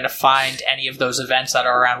ticketyum.com and we're going to find any of those events that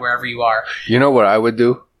are around wherever you are. You know what I would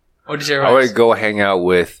do? What is your advice? I would go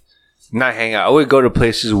I would go to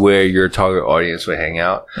places where your target audience would hang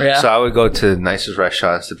out. Yeah. So I would go to the nicest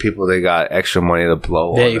restaurants, the people that got extra money to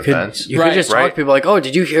blow on events. You could just talk to people like, oh,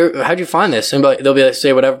 did you hear, how'd you find this? And they'll be like,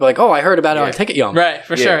 say whatever, but like, oh, I heard about it on Ticket Yum. Right,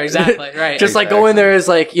 for sure, exactly, right. Just like go in there as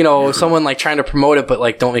like, someone like trying to promote it, but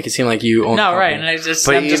like don't make it seem like you own No, right, and I'm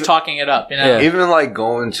just talking it up, Yeah. Even like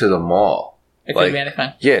going to the mall. It could be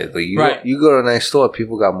anything. Yeah, you go to a nice store,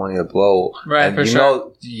 people got money to blow. Right, and for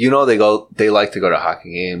sure. They like to go to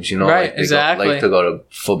hockey games, right, exactly. like to go to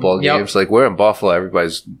football games. Like we're in Buffalo,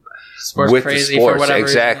 everybody's sports with crazy the sports. For whatever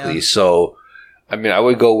exactly. Reason, So, I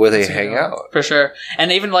would go where they hang out. For sure.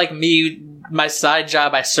 And even like me, my side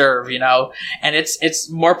job, I serve, and it's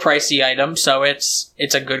more pricey items, so it's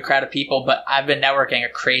a good crowd of people, but I've been networking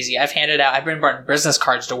crazy. I've been bringing business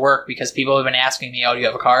cards to work because people have been asking me, oh, do you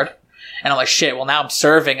have a card? And I'm like, shit, well, now I'm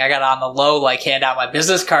serving. I got on the low, like, hand out my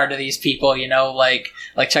business card to these people, like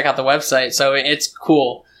check out the website. So it's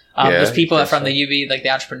cool. There's people that from the UB, like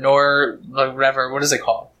the entrepreneur, like whatever, what is it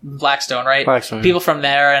called? Blackstone, right? Blackstone. People from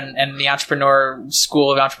there and the entrepreneur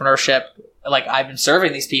school of entrepreneurship. Like, I've been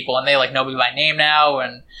serving these people and they like know me by name now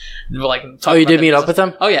and like. Oh, you did meet up with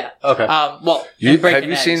them? Oh, yeah. Okay. Well, have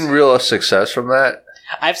you seen real success from that?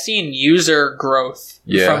 I've seen user growth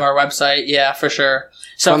from our website. Yeah, for sure.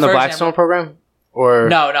 So from the Blackstone program? Or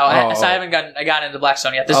no, I haven't gotten into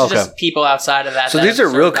Blackstone yet. This is just people outside of that. So these are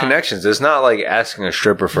real connections. It's not like asking a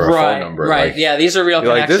stripper for a phone number. Right. Like, yeah, these are real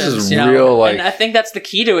connections. Like, this is real. Like, and I think that's the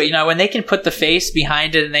key to it. When they can put the face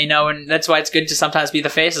behind it, and they know, and that's why it's good to sometimes be the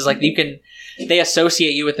face. Is like they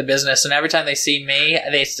associate you with the business, and every time they see me,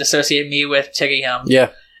 they associate me with Ticket Yum. Yeah.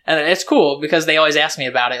 And it's cool because they always ask me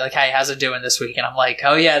about it. Like, hey, how's it doing this week? And I'm like,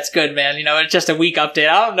 oh yeah, it's good, man. It's just a week update.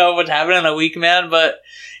 I don't know what's happening in a week, man, but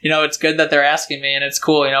it's good that they're asking me and it's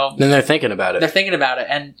cool, Then they're thinking about it. They're thinking about it.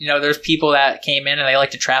 And, there's people that came in and they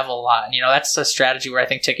like to travel a lot. And, that's a strategy where I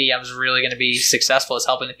think Ticket Yum is really going to be successful, is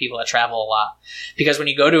helping the people that travel a lot. Because when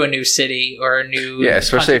you go to a new city or a new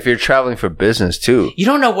especially if you're traveling for business too. You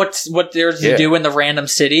don't know what there's to do in the random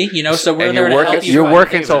city, so we're there to help you. You're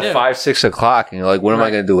working until 5-6 o'clock and you're like, what am I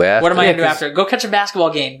going to do after? What am I going to do after? Go catch a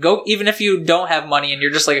basketball game. Go, even if you don't have money and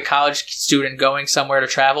you're just like a college student going somewhere to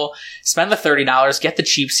travel, spend the $30, get the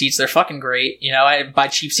cheap seats. They're fucking great. I buy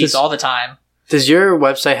cheap seats all the time. Does your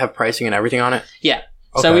website have pricing and everything on it? Yeah.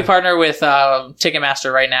 Okay. So we partner with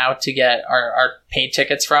Ticketmaster right now to get our paid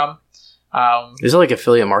tickets from. Is it like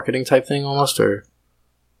affiliate marketing type thing almost, or?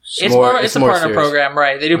 It's a partner program,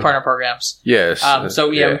 right? They do partner programs. Yes.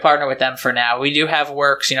 We partner with them for now. We do have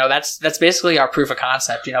works. That's basically our proof of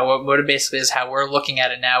concept. What it basically is how we're looking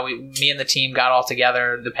at it now. Me and the team got all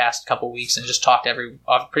together the past couple of weeks and just talked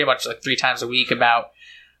pretty much like 3 times a week about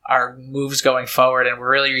our moves going forward, and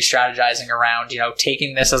we're really re-strategizing around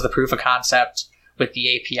taking this as the proof of concept with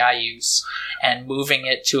the API use and moving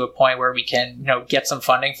it to a point where we can get some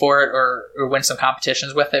funding for it or win some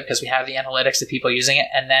competitions with it because we have the analytics of people using it,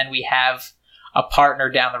 and then we have a partner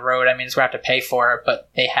down the road. I mean, we have to pay for it, but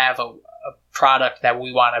they have a product that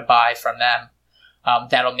we want to buy from them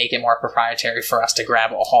that'll make it more proprietary for us to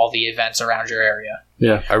grab all the events around your area.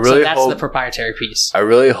 Yeah, that's the proprietary piece. I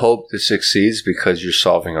really hope this succeeds because you're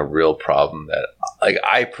solving a real problem that,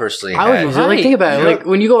 I personally had. Think about it. Like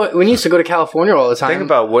when you used to go to California all the time. Think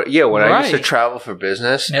about when I used to travel for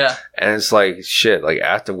business. Yeah, and it's like shit. Like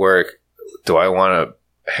after work, do I want to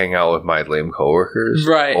hang out with my lame coworkers,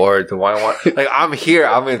 right? Or do I want I'm here,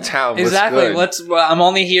 I'm in town. Exactly. I'm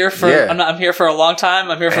only here for. Yeah. I'm here for a long time.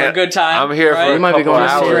 I'm here for a good time. I'm here for a couple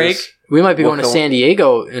hours. We might be going to San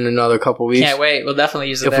Diego in another couple weeks. Can't wait. We'll definitely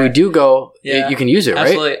use it if we do go, you can use it, right?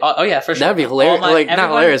 Absolutely. Oh, yeah, for sure. That'd be hilarious. Not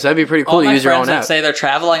hilarious. That'd be pretty cool to use your own app. All my friends that say they're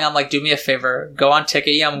traveling, I'm like, do me a favor. Go on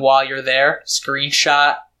Ticket.yum while you're there.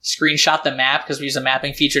 Screenshot the map because we use a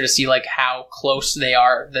mapping feature to see how close the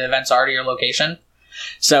events are to your location.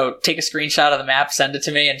 So take a screenshot of the map, send it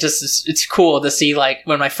to me, and it's cool to see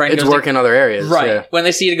when my friend goes in other areas, right? Yeah. When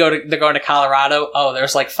they see they're going to Colorado. Oh,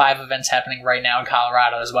 there's 5 events happening right now in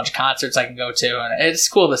Colorado. There's a bunch of concerts I can go to, and it's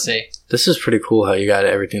cool to see. This is pretty cool how you got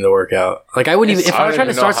everything to work out. I wouldn't even if I was trying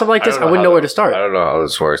to start something like this, I wouldn't know where to start. I don't know how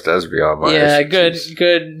this works. That's beyond my expertise.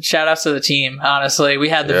 Good. Shout outs to the team. Honestly, we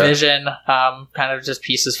had the vision. Kind of just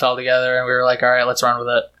pieces fell together, and we were like, all right, let's run with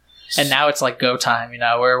it. And now it's go time,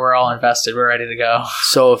 we're all invested. We're ready to go.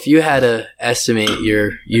 So if you had to estimate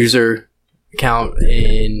your user count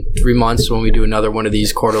in 3 months when we do another one of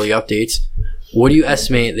these quarterly updates, what do you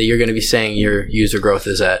estimate that you're going to be saying your user growth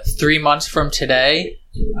is at? 3 months from today,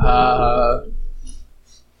 2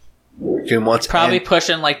 months probably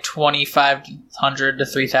pushing 2,500 to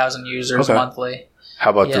 3,000 users monthly.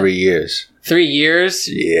 How about 3 years? 3 years?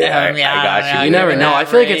 Yeah, I got you. You never know. I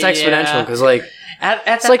feel like it's exponential because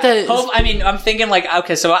it's like that. I'm thinking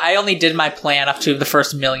okay, so I only did my plan up to the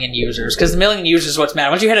first 1 million users because 1 million users is what's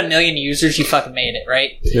matter. Once you hit 1 million users, you fucking made it,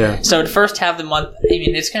 right? Yeah. So to first have the month,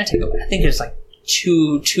 it's going to take, I think it's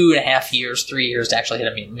 2.5 years, 3 years to actually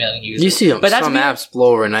hit 1 million users. You see some apps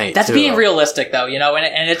blow overnight. That's being realistic though,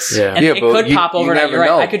 and it's it could pop overnight. You're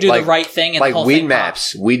right. I could do the right thing and the whole thing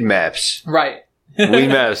Weed Maps. Right. Weed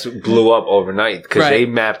Maps blew up overnight because they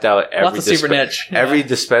mapped out every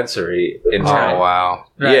dispensary in town. Oh wow!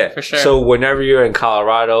 Right, for sure. So whenever you're in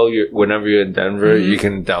Colorado, whenever you're in Denver, you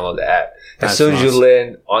can download the app. As soon as you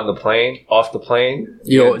land off the plane,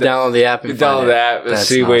 you download the app. And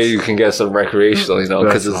see where you can get some recreational,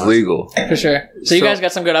 because it's legal. For sure. So you guys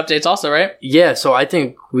got some good updates, also, right? Yeah. So I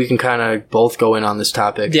think we can kind of both go in on this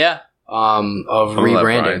topic. Yeah. Of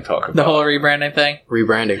rebranding. The whole rebranding thing.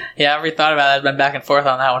 Rebranding. Yeah, I've thought about it. I've been back and forth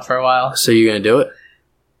on that one for a while. So you're going to do it?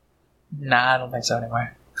 Nah, I don't think so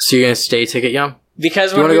anymore. So you're going to stay Ticket.yum?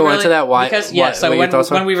 Because do you want to go into that? Why? Because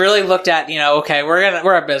when we really looked at, okay,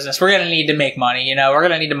 we're a business. We're going to need to make money. We're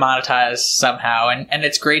going to need to monetize somehow. And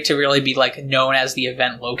it's great to really be known as the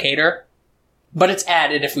event locator. But it's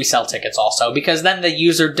added if we sell tickets also, because then the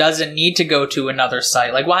user doesn't need to go to another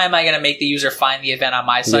site. Why am I going to make the user find the event on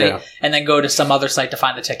my site and then go to some other site to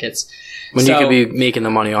find the tickets? When you could be making the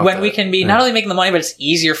money off we can be not only making the money, but it's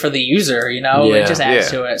easier for the user, it just adds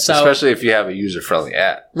to it. So especially if you have a user-friendly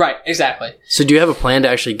app. Right, exactly. So do you have a plan to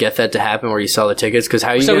actually get that to happen where you sell the tickets? Because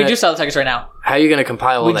we do sell the tickets right now. How are you going to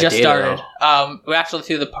compile all that data? We just started. We actually,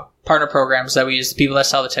 through the partner programs that we use, the people that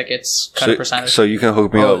sell the tickets cut a percentage. So you can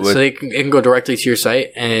hook me up with... So it can go directly to your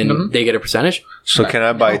site and they get a percentage? So can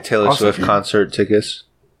I buy Taylor Swift concert tickets?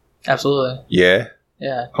 Absolutely. Yeah?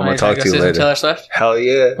 Yeah. I'm going to talk to you later. Taylor Swift? Hell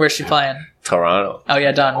yeah. Where's she playing? Toronto. Oh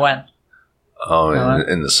yeah, done. When? Oh,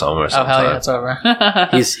 in the summer sometime. Oh hell yeah, it's over.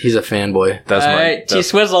 He's a fanboy. That's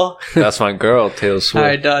T-Swizzle. That's my girl, Taylor Swift.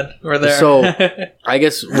 Alright, done. We're there. So, I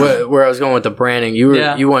guess where I was going with the branding,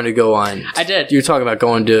 you wanted to go on. I did. You were talking about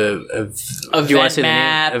going to Event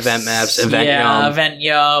Maps,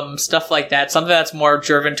 Event.yum, stuff like that. Something that's more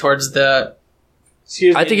driven towards the.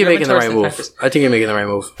 I think you're making the right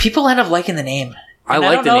move. People end up liking the name. I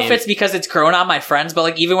don't know if it's because it's grown on my friends,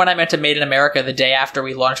 but even when I went to Made in America the day after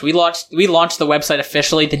we launched the website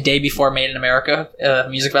officially the day before Made in America,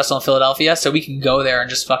 music festival in Philadelphia, so we can go there and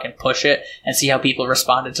just fucking push it and see how people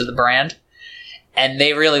responded to the brand. And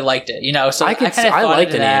they really liked it, So I kind of thought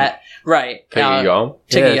into that. Right. Take it young.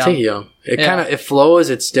 Take it young. It flows.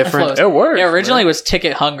 It's different. It works. Yeah, originally it was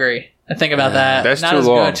Ticket Hungry. I think about that. That's not too as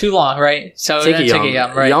long. good. Too long, right? So Ticket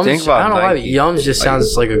Yum, right? Yums, Think about I don't know why, but Nike. Yums just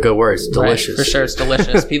sounds like a good word. It's delicious. Right, for sure, it's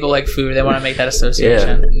delicious. People like food. They want to make that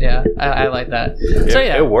association. Yeah, I like that. So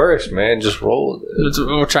yeah, it works, man. Just roll with it. that's what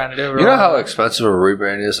we're trying to do. You know how expensive a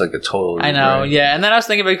rebrand is, like a total rebrand? I know, yeah. And then I was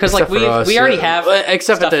thinking because like Except we for already us, have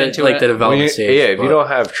except stuff at the into like it. the development stage. Yeah, if you don't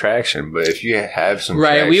have traction, but if you have some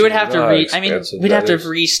Right, traction, we would have you to know how we'd have to expensive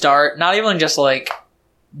restart, not even just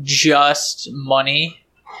money,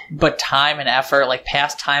 but time and effort, like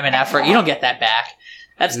past time and effort. You don't get that back.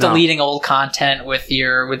 That's deleting old content with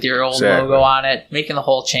your old logo on it, making the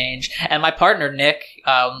whole change. And my partner Nick,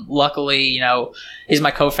 luckily, he's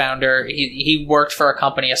my co-founder. He worked for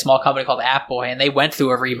a small company called AppBoy, and they went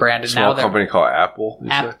through a rebrand. And now they're company called Apple.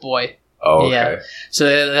 AppBoy. Oh, okay. Yeah. So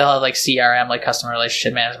they'll have like CRM, like customer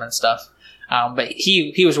relationship management stuff. But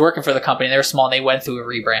he was working for the company. They were small, and they went through a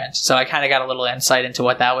rebrand. So I kind of got a little insight into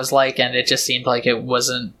what that was like, and it just seemed like it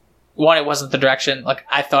wasn't the direction like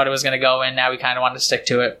I thought it was going to go in. Now we kind of wanted to stick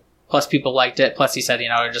to it. Plus, people liked it. Plus, he said,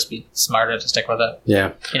 it'd just be smarter to stick with it.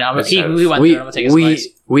 Yeah. We went through it. I'm gonna take his advice.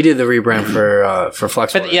 We did the rebrand for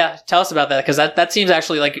FlexWater. But yeah, tell us about that, because that seems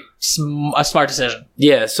actually like a smart decision.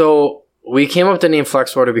 Yeah, so we came up with the name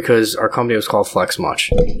FlexWater because our company was called Flex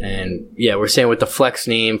Much. And yeah, we're saying with the Flex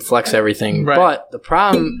name, flex everything. Right. But the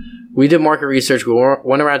problem, we did market research. We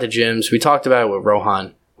went around to gyms. We talked about it with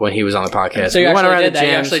Rohan when he was on the podcast. So you we went actually around did to that?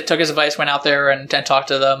 You gyms. actually took his advice, went out there and talked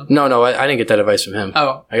to them? No, I didn't get that advice from him.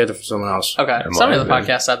 Oh. I got it from someone else. Okay. Somebody on the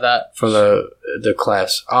podcast said that. From the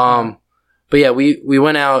class. But yeah, we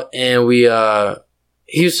went out and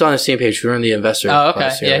he was on the same page. We were in the investor Oh, okay.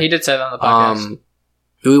 class here. Yeah, he did say that on the podcast.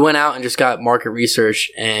 We went out and just got market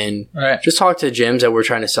research and just talked to gyms that we're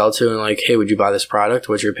trying to sell to and like, hey, would you buy this product?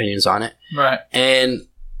 What's your opinions on it? Right. And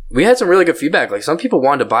we had some really good feedback. Like some people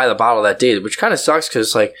wanted to buy the bottle that day, which kind of sucks because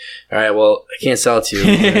it's like, all right, well, I can't sell it to you.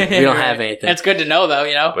 We don't have anything. It's good to know though,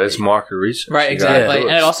 But it's market research. Right, exactly.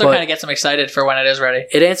 And it also kind of gets them excited for when it is ready.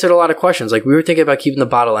 It answered a lot of questions. Like we were thinking about keeping the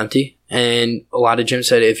bottle empty, and a lot of gyms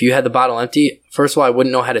said if you had the bottle empty, first of all, I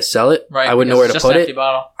wouldn't know how to sell it. Right. I wouldn't know where to put it.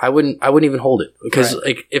 Bottle. I wouldn't even hold it because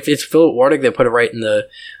like if it's filled with water, they put it right in the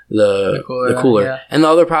cooler. Yeah. And the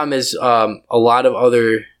other problem is a lot of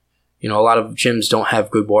gyms don't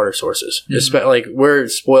have good water sources. Like we're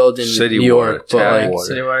spoiled in City New York, water,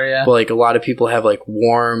 City water, yeah. but like a lot of people have like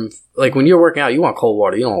warm. Like when you're working out, you want cold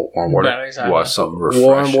water. You don't want warm water. Right, exactly. You want something refreshing.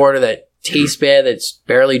 Warm water that tastes bad, that's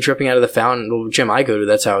barely dripping out of the fountain. The gym I go to,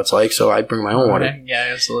 that's how it's like. So I bring my own water. Yeah,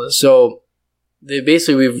 absolutely. So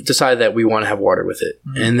basically, we've decided that we want to have water with it,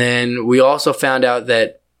 and then we also found out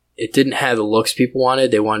that it didn't have the looks people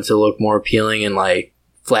wanted. They wanted to look more appealing and like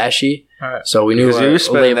flashy. All right. So we knew Because if you're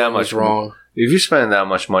spending that labeling was much wrong. If you're spending that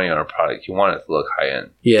much money on a product, you want it to look high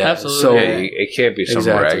end. Yeah, Absolutely. So Yeah, it can't be some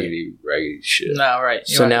Exactly. raggedy shit. No, right.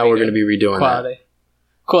 so now we're going to be redoing quality.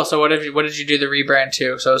 Cool. So what did you do the rebrand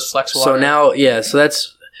to? So it's Flex that. Water. So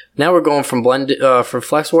now we're going from from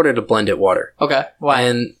Flex Water to blended water. Okay. Why?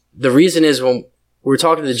 And the reason is when we're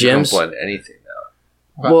talking to the You don't gyms. blend anything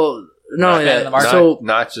now. Well, no, Not in the market. so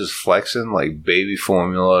Not just flexing, like baby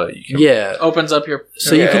formula. You can, yeah. Opens up your.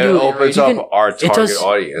 So you can it do- opens you up can- our it target does-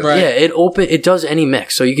 audience. Right. Yeah, it does any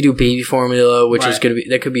mix. So you could do baby formula, which is Right. going to be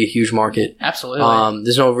that could be a huge market. Absolutely.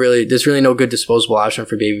 There's really no good disposable option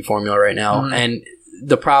for baby formula right now. And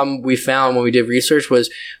the problem we found when we did research was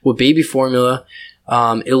with baby formula,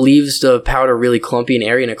 it leaves the powder really clumpy and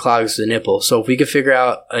airy and it clogs the nipple. So if we could figure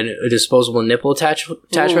out a disposable nipple attachment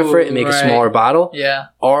for it and make a smaller bottle, yeah.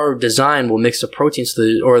 our design will mix the proteins to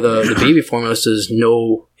the baby formula so there's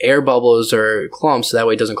no air bubbles or clumps, so that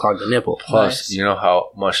way it doesn't clog the nipple. Plus, you know how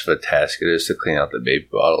much of a task it is to clean out the baby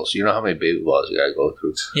bottles. You know how many baby bottles you gotta go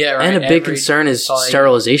through. Yeah, right. And a big concern is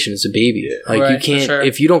sterilization. It's a baby. Like Right, you can't, for sure.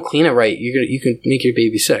 if you don't clean it right, you can make your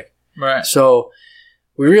baby sick. Right. So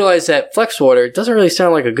we realized that Flex Water doesn't really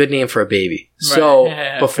sound like a good name for a baby. Right. So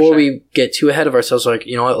Yeah, before for sure. we get too ahead of ourselves, like,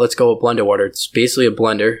 you know what, let's go with blended water. It's basically a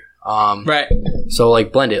blender. Right. So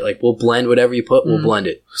like blend it. Like we'll blend whatever you put, we'll blend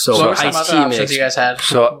it. So What were some iced other tea options mix. you guys had?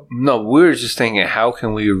 So, no, we were just thinking, how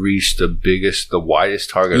can we reach the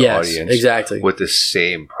widest target Yes, audience exactly. with the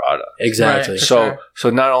same product? Exactly. Right. For So, sure. so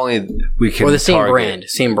not only we can Or the same target,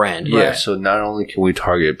 brand. Yeah, Right. so not only can we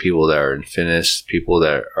target people that are in fitness, people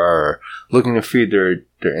that are looking to feed their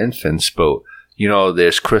infants, but you know,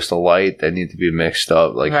 there's Crystal Light that need to be mixed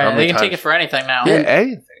up. Like, how Right. many They can times? take it for anything now. Yeah,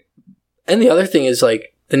 anything. And the other thing is like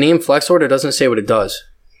the name Flex Water doesn't say what it does.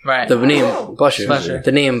 Right. The name, bless you. Bless you.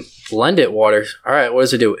 The name blended water. All right, what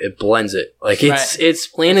does it do? It blends it. Like it's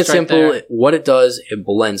plain and It's right simple. there. What it does, it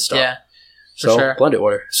blends stuff. Yeah. So sure. blended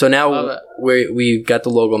water. So now we got the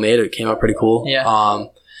logo made. It came out pretty cool. Yeah.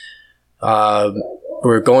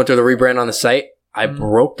 We're going through the rebrand on the site. I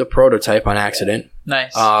broke the prototype on accident.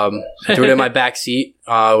 Nice. I threw it in my back seat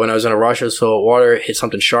when I was in a rush. It was full of water, hit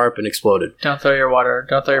something sharp, and exploded. Don't throw your water.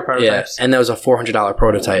 Don't throw your prototypes. Yeah, and that was a $400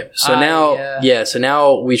 prototype. So now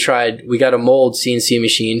we got a mold CNC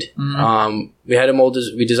machined. We had a mold.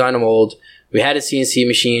 We designed a mold. We had it CNC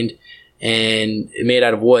machined, and it made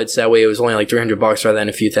out of wood. So that way, it was only like $300 rather than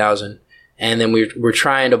a few thousand. And then we're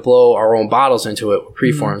trying to blow our own bottles into it with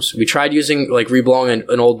preforms. We tried using like reblowing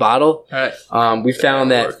an old bottle. Right. We found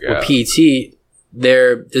that with PET,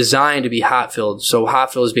 they're designed to be hot filled. So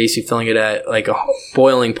hot fill is basically filling it at like a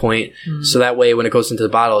boiling point. So that way when it goes into the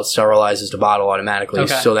bottle, it sterilizes the bottle automatically.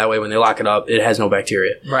 Okay. So that way when they lock it up, it has no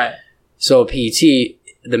bacteria. Right. So PET,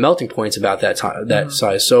 the melting point's about that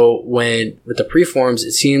size. So with the preforms,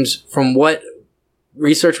 it seems from what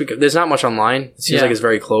research there's not much online. It seems like it's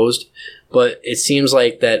very closed. But it seems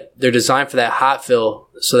like that they're designed for that hot fill,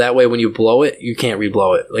 so that way when you blow it, you can't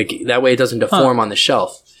reblow it. Like that way, it doesn't deform on the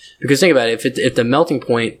shelf. Because think about it, if the melting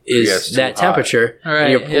point is that temperature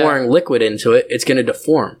and you're pouring liquid into it, it's going to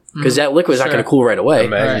deform because that liquid is not going to cool right away.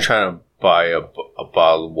 Imagine trying to buy a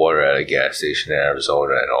bottle of water at a gas station in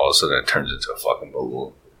Arizona, and all of a sudden it turns into a fucking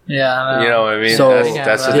balloon. Yeah, you know what I mean. So,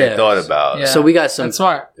 that's what they thought about. Yeah. So we got some That's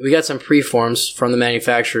smart. We got some preforms from the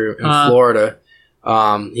manufacturer in Florida.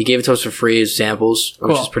 He gave it to us for free as samples,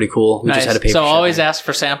 which is pretty cool. We just had to pay for So shipping. always ask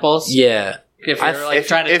for samples. Yeah. If you're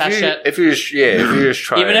trying to test shit. If you're just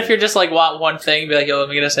trying. Even if you're just like want one thing, be like, yo, let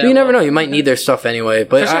me get a sample. You never know. You might need their stuff anyway.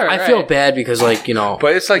 But For sure, I feel bad because like, you know.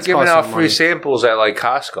 But it's like giving out free money. samples at like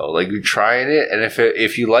Costco. Like you're trying it, and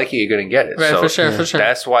if you like it, you're going to get it. Right, so for sure.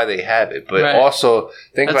 That's why they have it. But also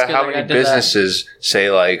think That's about how good many they did that. businesses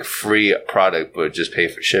say like free product, but just pay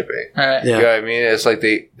for shipping. Right. Yeah. You know what I mean? It's like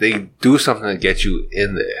they do something to get you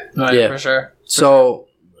in there. Right, Yeah. for sure. So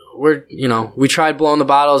we tried blowing the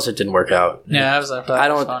bottles. It didn't work out. Yeah, that was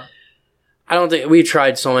fun. I don't think we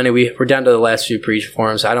tried so many. We're down to the last few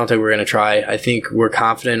preforms. I don't think we're going to try. I think we're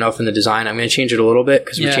confident enough in the design. I'm going to change it a little bit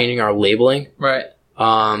because we're changing our labeling. Right.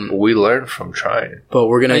 We learned from trying. But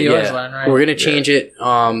we're going to learn, we're going to change it.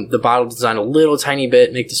 The bottle design a little tiny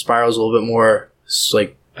bit, make the spirals a little bit more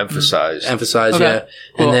like emphasize, yeah.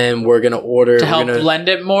 Cool. And then we're going to order to help blend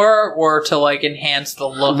it more or to like enhance the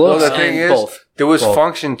look. Well, the thing is, both. There was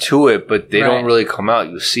function to it, but they don't really come out.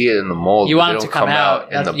 You see it in the mold. You want it to come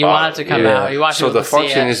out. You want it to come out. You want so the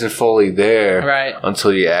function isn't fully there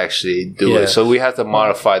until you actually do it. So we have to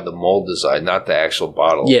modify the mold design, not the actual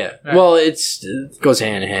bottle. Yeah. Right. Well, it goes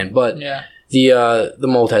hand in hand, but the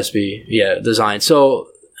mold has to be designed. So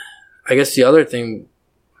I guess the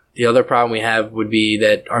other problem we have would be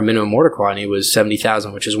that our minimum order quantity was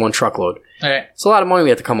 70,000, which is one truckload. Okay. It's a lot of money we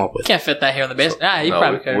have to come up with. Can't fit that here in the basement. You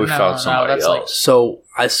probably could. We found somebody else. So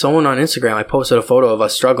someone on Instagram, I posted a photo of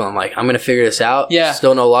us struggling. I'm like, I'm going to figure this out. Yeah.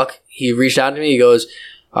 Still no luck. He reached out to me. He goes,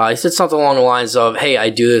 he said something along the lines of, hey, I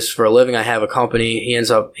do this for a living. I have a company. He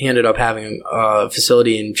ended up having a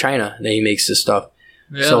facility in China that he makes this stuff.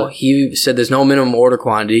 Really? So he said there's no minimum order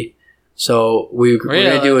quantity. So we're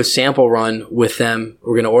going to do a sample run with them.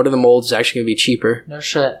 We're going to order the molds. It's actually going to be cheaper. No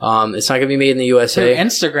shit. It's not going to be made in the USA. Through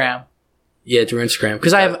Instagram. Yeah, through Instagram.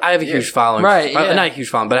 Because I have a huge following. Right, yeah. Not a huge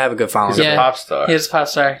following, but I have a good following. He's a pop star. He's a pop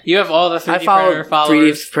star. You have all the 3D printer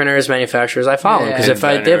followers. 3D printers, manufacturers. I follow them. Because if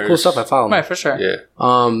they have cool stuff, I follow them. Right, for sure. Yeah.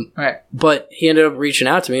 Right. But he ended up reaching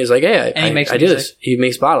out to me. He's like, hey, I do this. He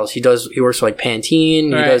makes bottles. He works for like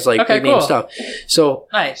Pantene. Right. He does like big name stuff. So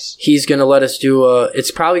nice. He's going to let us do it's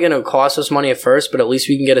probably going to cost us money at first, but at least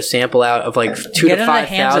we can get a sample out of like 2,000 to 5,000. Get in the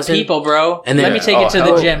hands of people, bro. And then, let me take it to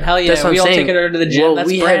the gym. Hell yeah. We all take it over to the gym. Well,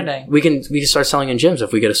 that's branding. We can start selling in gyms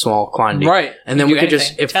if we get a small quantity. Right. And then we could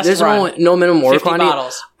just, if there's no minimum order quantity,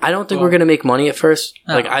 bottles. I don't think we're going to make money at first.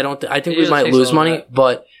 No. Like, I think we might lose money,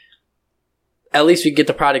 but at least we get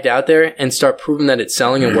the product out there and start proving that it's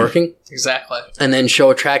selling and working. Exactly. And then show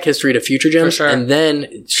a track history to future gyms. And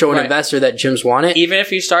then show an investor that gyms want it. Even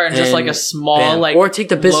if you start in just like a small, or take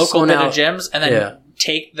the business local bit of gyms and then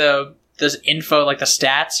take this info, like the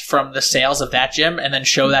stats from the sales of that gym, and then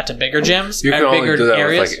show that to bigger gyms. You can only bigger do that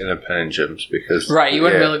areas. with like independent gyms because you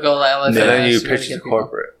wouldn't really go that. And then you pitch to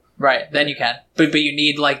corporate. Right, then you can, but you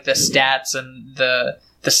need like the stats and the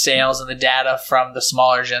sales and the data from the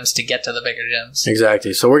smaller gyms to get to the bigger gyms.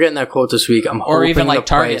 Exactly. So we're getting that quote this week. Or even like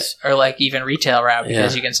Target or like even retail route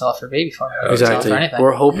because you can sell it for baby formula. Exactly.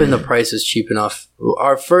 We're hoping the price is cheap enough.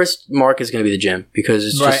 Our first market is going to be the gym because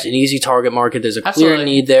it's just an easy target market. There's a clear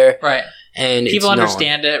need there. Right. And people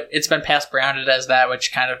understand it. It's been past branded as that,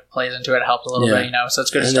 which kind of plays into it, helps a little bit, so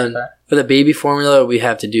it's good to start there. For the baby formula, we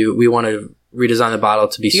want to redesign the bottle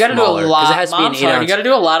to be you gotta smaller. do a lot. It has to be an 8 ounce. You got to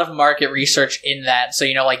do a lot of market research in that. So,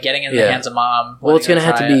 like getting in the hands of mom. Well, it's going to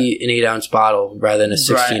have to be an 8 ounce bottle rather than a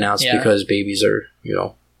 16 ounce because babies are,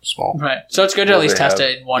 small. Right. So it's good to at least test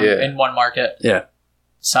it in one market. Yeah.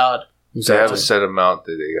 Solid. Exactly. They have a set amount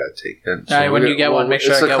that they got to take in. So all right, when you get one, make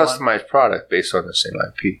sure it's I get one. It's a customized product based on the same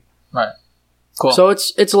IP. Right. Cool. So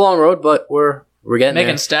it's a long road, but we're getting making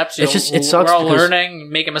there. steps. It's just it sucks. We're all learning,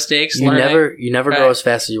 making mistakes. You never go as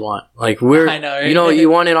fast as you want. Like I know. you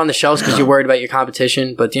want it on the shelves because you're worried about your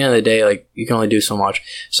competition, but at the end of the day, like you can only do so much.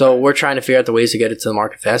 So we're trying to figure out the ways to get it to the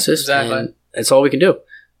market fastest. Exactly. And that's all we can do.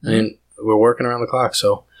 Mm-hmm. I mean, we're working around the clock.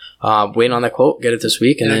 So waiting on that quote, get it this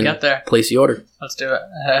week, and then get there. Place the order. Let's do it.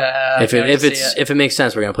 If it makes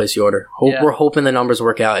sense, we're gonna place the order. We're hoping the numbers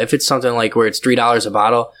work out. If it's something like where it's $3 a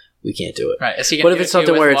bottle, we can't do it. Right. Is he gonna but if it's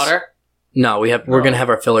something where water? it's we're gonna have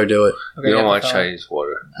our filler do it. You don't want Chinese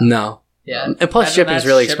water. No. Yeah. And plus shipping is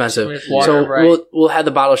really expensive. Water, so we'll have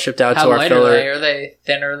the bottle shipped out to our filler. Are they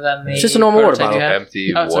thinner than the? It's just a normal water bottle.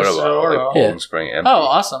 Empty water bottle. Like Poland Spring empty. Oh,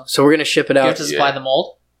 awesome. So we're gonna ship it out. Do you have to supply the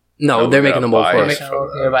mold? No, they're making the mold for us.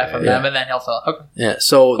 You're buy from them, and then he'll fill it. Okay. Yeah.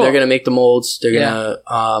 So they're gonna make the molds. They're gonna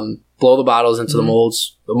blow the bottles into the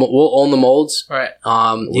molds. We'll own the molds. Right.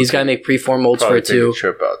 He's got to make preform molds for it too. Take a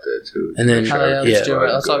trip out there too. And then let's do it.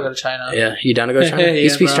 Let's all go to China. Yeah, you down to go to China? He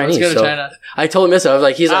speaks Chinese. Let's go to China. I told him this. I was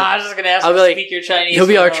like, he's like, I was just gonna ask him to speak your Chinese. He'll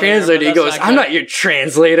be our translator. He goes, I'm not your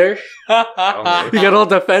translator. He got all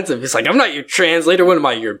defensive. He's like, I'm not your translator. What am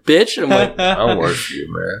I, your bitch? And I'm like, I'll work for you,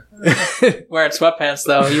 man. Wearing sweatpants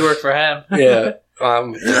though. You work for him. Yeah.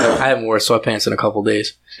 I haven't worn sweatpants in a couple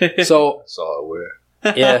days. So that's all I wear.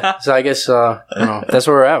 Yeah, so I guess that's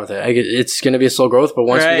where we're at with it. It's going to be a slow growth, but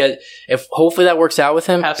once we get, if hopefully that works out with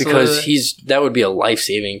him, because that would be a life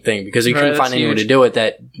saving thing because he couldn't find anyone to do it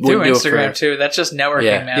that would do Instagram it too. That's just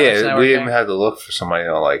networking, man. Yeah, we didn't have to look for somebody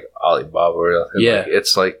like Alibaba or anything. Yeah, like,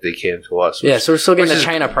 it's like they came to us. Yeah, so we're still getting the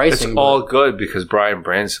China pricing. It's all good because Brian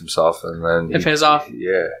brands himself, and then it pays off.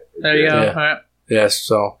 Yeah, there you go. Yeah. All right. Yes,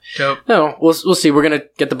 so dope. No, we'll see. We're gonna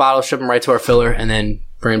get the bottle, ship them right to our filler, and then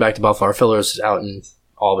bring it back to Buffalo. Our filler is out in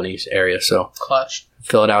Albany's area, so clutch.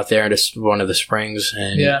 Fill it out there in just one of the springs,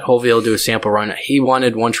 and hopefully he'll do a sample run. He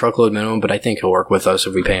wanted 1 truckload minimum, but I think he'll work with us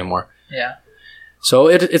if we pay him more. Yeah. So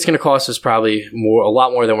it's going to cost us probably a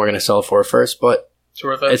lot more than we're going to sell it for first, but it's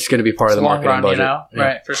worth it. It's going to be part of the marketing budget.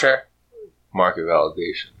 Right, for sure. Market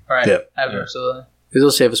validation. Right. Yeah. Absolutely. Because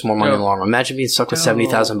it'll save us more money in the long run. Imagine being stuck with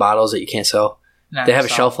 70,000 bottles that you can't sell. They have a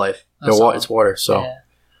shelf life. It's water. So,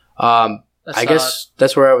 I guess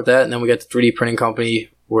that's where we're at with that. And then we got the 3D printing company.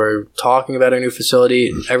 We're talking about our new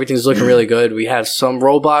facility. Everything's looking really good. We have some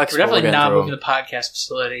roadblocks. We're definitely not moving the podcast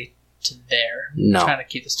facility to there. No, we're trying to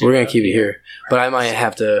keep the studio. We're going to keep it here, but I might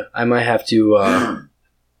have to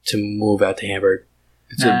to move out to Hamburg.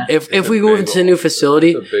 If we move into the new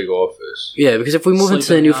facility, it's a big office. Yeah, because if we move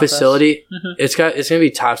into the new facility, it's going to be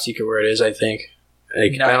top secret where it is. I think.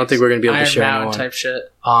 Like, I don't think we're going to be able to share anyone. Type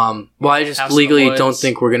shit. Well, I just legally don't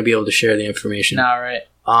think we're going to be able to share the information. No, right.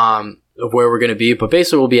 Of where we're going to be, but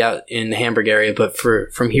basically we'll be out in the Hamburg area. But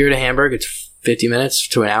from here to Hamburg, it's 50 minutes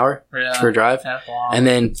to an hour for a drive, and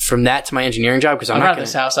then from that to my engineering job because I'm not going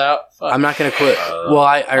this house out. Fuck. I'm not going to quit. Well,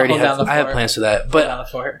 I already have. I have plans for that, but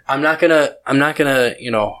I'm not gonna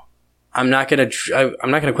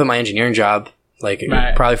quit my engineering job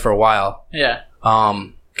probably for a while. Yeah.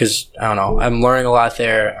 Because I don't know, I'm learning a lot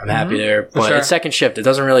there. I'm happy there, but it's second shift. It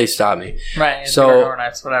doesn't really stop me. Right. So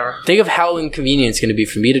overnights, whatever. Think of how inconvenient it's going to be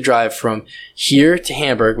for me to drive from here to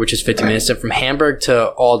Hamburg, which is 50 minutes, and from Hamburg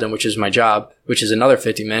to Alden, which is my job, which is another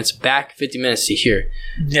 50 minutes, back 50 minutes to here.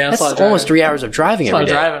 Yeah, that's almost 3 hours of driving every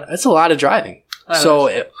day. That's a lot of driving. So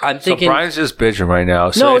I'm thinking. So Brian's just bitching right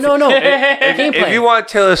now. So no. If you want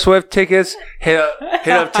Taylor Swift tickets, hit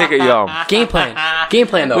up Ticket Yum. Game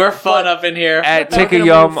plan though. We're fun up in here. At Ticket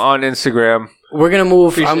Yum on Instagram. We're gonna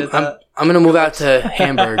move. I'm gonna move out to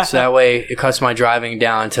Hamburg, so that way it cuts my driving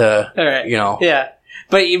down to Yeah,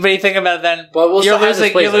 but you think about it then. Well, you're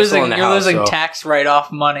losing tax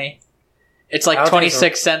write-off money. It's like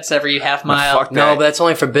 26 cents every half mile. No, but that's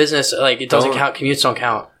only for business. Like it doesn't count. Commutes don't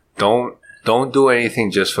count. Don't do anything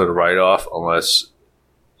just for the write-off unless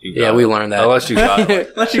you got we learned that. Unless you got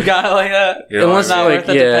it. Unless you got it like that. Unless not worth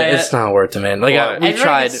it to pay it's not worth it, man. Like we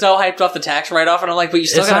tried. Gets so hyped off the tax write-off, and I'm like, but you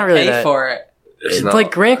still got to pay for it. It's like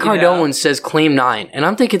Grant Cardone says claim 9. And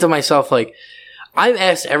I'm thinking to myself, like, I've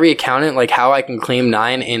asked every accountant, like, how I can claim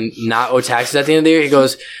 9 and not owe taxes at the end of the year. He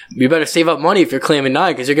goes, you better save up money if you're claiming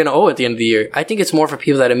 9 because you're going to owe at the end of the year. I think it's more for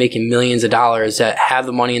people that are making millions of dollars that have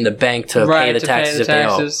the money in the bank to pay the taxes if they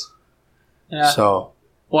owe. Yeah. So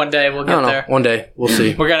one day we'll get there. One day we'll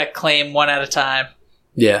see. We're gonna claim one at a time.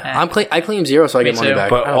 Yeah, I claim 0, so I get money back.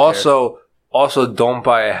 But also don't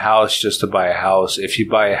buy a house just to buy a house. If you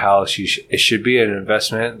buy a house, it should be an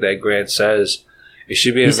investment. That Grant says it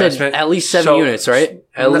should be an investment. At least 7 units, right?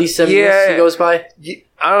 At least 7 units he goes by.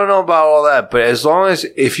 I don't know about all that, but as long as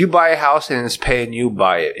if you buy a house and it's paying you,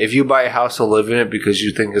 buy it. If you buy a house to live in it because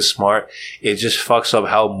you think it's smart, it just fucks up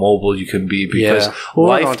how mobile you can be because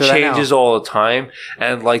life changes all the time.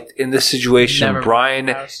 And like in this situation,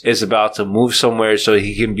 Brian is about to move somewhere so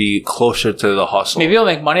he can be closer to the hustle. Maybe he'll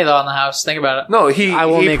make money though on the house. Think about it. No, he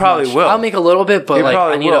probably will. I'll make a little bit, but like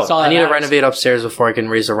I need to renovate upstairs before I can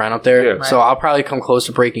raise the rent up there. Yeah. Right. So I'll probably come close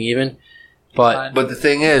to breaking even. But the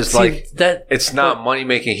thing is, it's not money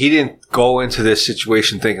making. He didn't go into this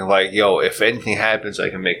situation thinking like, "Yo, if anything happens, I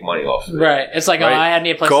can make money off of it." Right. It's like, right? I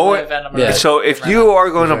need a place to live, and I'm gonna So if you are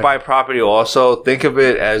going to buy property, also think of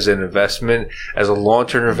it as an investment, as a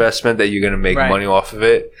long-term investment that you're going to make money off of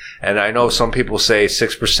it. And I know some people say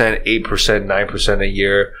 6%, 8%, 9% a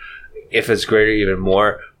year. If it's greater, even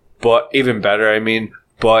more, but even better. I mean,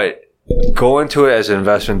 but. Go into it as an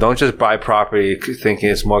investment. Don't just buy property thinking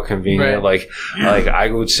it's more convenient. Right. Like I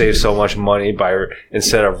would save so much money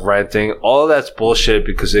instead of renting. All of that's bullshit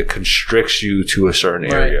because it constricts you to a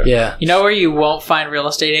certain area. Yeah. You know where you won't find real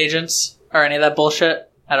estate agents or any of that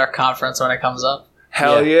bullshit? At our conference when it comes up.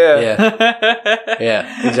 Hell yeah.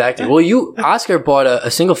 Yeah, exactly. Well, Oscar bought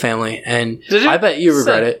a single family, and I bet you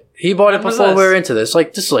regret it. He bought it before we were into this.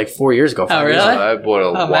 This is like 4 years ago. Oh, really? I bought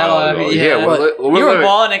it a while ago. Yeah, you were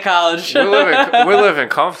balling in college. we're living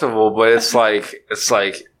comfortable, but it's like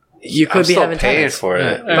you could be having paying for it.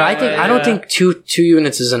 Yeah. But I don't think two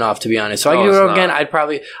units is enough, to be honest. So I can do it again.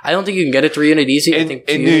 I don't think you can get a 3-unit easy. I think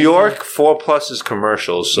in New York, 4+ is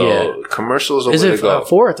commercials. So commercials are is it 4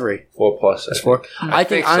 or 3? 4+. It's 4. I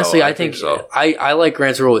think honestly, I think I like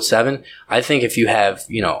Grant's rule at 7. I think if you have,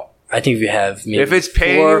 maybe if it's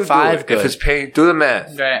paying 4 or 5, good. If it's paying, do the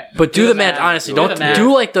math. Right. But do the math, honestly. Don't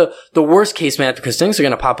do like the worst case math because things are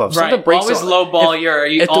going to pop up. Right. Always lowball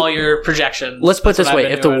your projections. Let's put it this way.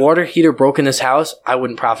 If the water heater broke in this house, I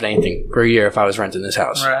wouldn't profit anything for a year if I was renting this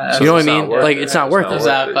house. Right. So you know what I mean? Like, it's not worth it.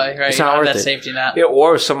 Exactly. Right. It's not worth that it. Safety net. Yeah,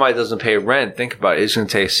 or if somebody doesn't pay rent, think about it. It's going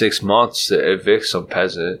to take 6 months to evict some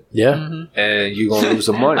peasant. Yeah. Mm-hmm. And you're going to lose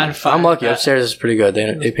the money. I'm lucky. Upstairs is pretty good.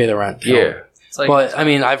 They pay the rent. Yeah. But I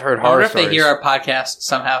mean, I've heard horror stories. I wonder if they hear our podcast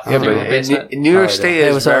somehow. Yeah, but New York State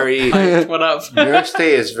is very. What up? New York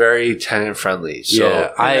State is very tenant friendly.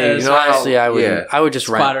 So honestly, I would just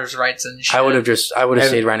rent. Squatters' rights and shit. I would have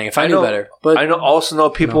stayed renting if I knew better. But I also know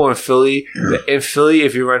people in Philly. In Philly,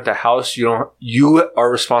 if you rent a house, you are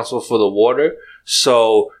responsible for the water.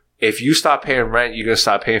 So if you stop paying rent, you're gonna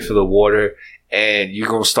stop paying for the water. And you're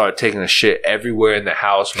going to start taking a shit everywhere in the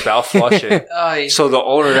house without flushing. So the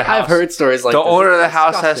owner of the house... I've heard stories like the owner of the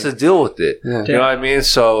house has to deal with it. Yeah. You know what I mean?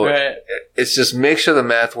 So it's just make sure the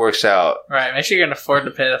math works out. Right. Make sure you can afford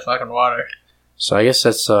to pay the fucking water. So I guess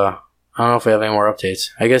that's... I don't know if we have any more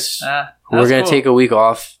updates. I guess we're going to take a week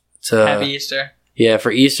off to... Happy Easter. Yeah,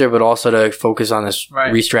 for Easter, but also to focus on this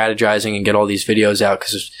re-strategizing and get all these videos out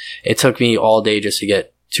because it took me all day just to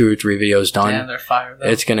get 2 or 3 videos done. Yeah, they're fire. Though.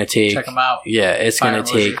 It's gonna take. Check them out. Yeah, it's gonna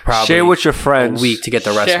take probably share with your friends a week to get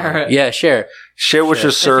the rest of it. Yeah, share with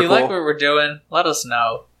your circle. If you like what we're doing, let us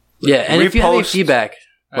know. Yeah, and if you have any feedback,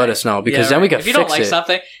 let us know because then we can fix it. If you don't like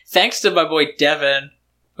something, thanks to my boy Devin,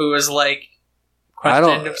 who was like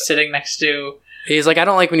questioned sitting next to. He's like, I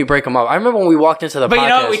don't like when you break them up. I remember when we walked into the podcast. But you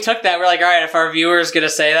know what? We took that. We're like, all right, if our viewers gonna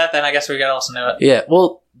say that, then I guess we gotta listen to it. Yeah,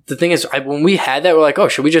 well. The thing is, when we had that, we're like, oh,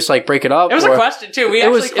 should we just like break it up? It was a question too. It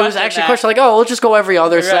was actually a question like, oh, we'll just go every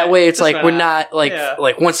other. So that way it's like we're not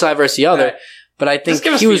like one side versus the other. Right. But I think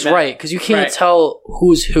he was right because you can't tell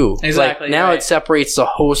who's who. Exactly. Like, now it separates the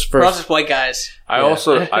host versus. We're all just white guys. I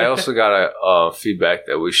also got a feedback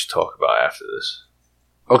that we should talk about after this.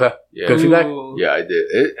 Okay. Yeah. Good feedback? Yeah, I did.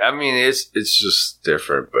 It's just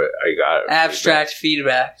different, but I got abstract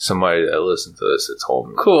feedback. Somebody that listened to this that told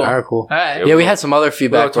me. Cool. All right, cool. All right. Yeah, we had some other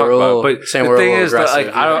feedback. But the thing is that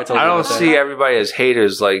like I don't see everybody as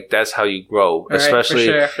haters. Like that's how you grow, especially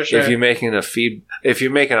for sure. if you're making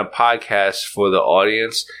a podcast for the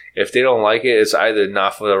audience. If they don't like it, it's either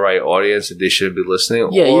not for the right audience and they shouldn't be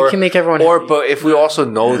listening. Yeah, you can make everyone happy. But if we also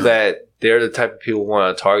know that they're the type of people we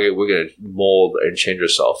want to target, we're going to mold and change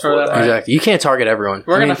ourselves for that. Exactly. You can't target everyone.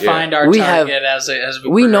 We're going to find our target as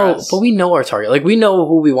we know, but we know our target. Like, we know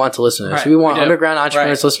who we want to listen to. Right. So we want underground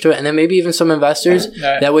entrepreneurs to listen to it, and then maybe even some investors.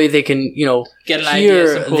 Right. That way they can, get an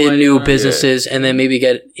hear the new businesses and then maybe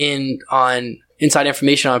get inside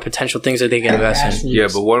information on potential things that they can invest in. Yeah,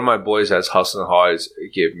 but one of my boys that's hustling hard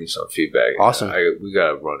gave me some feedback. Awesome. We got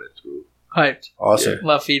to run it through. Hyped. Awesome.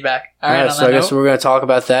 Love feedback. All right, so I guess we're going to talk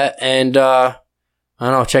about that. And, I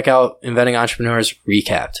don't know, check out Inventing Entrepreneurs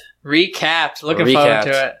Recapped. Looking forward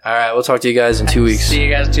to it. All right, we'll talk to you guys in 2 weeks. See you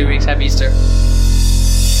guys in 2 weeks. Happy Easter.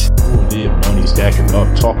 Money stacking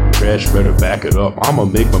up, talking trash, better back it up. I'ma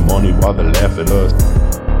make my money while they laugh at us.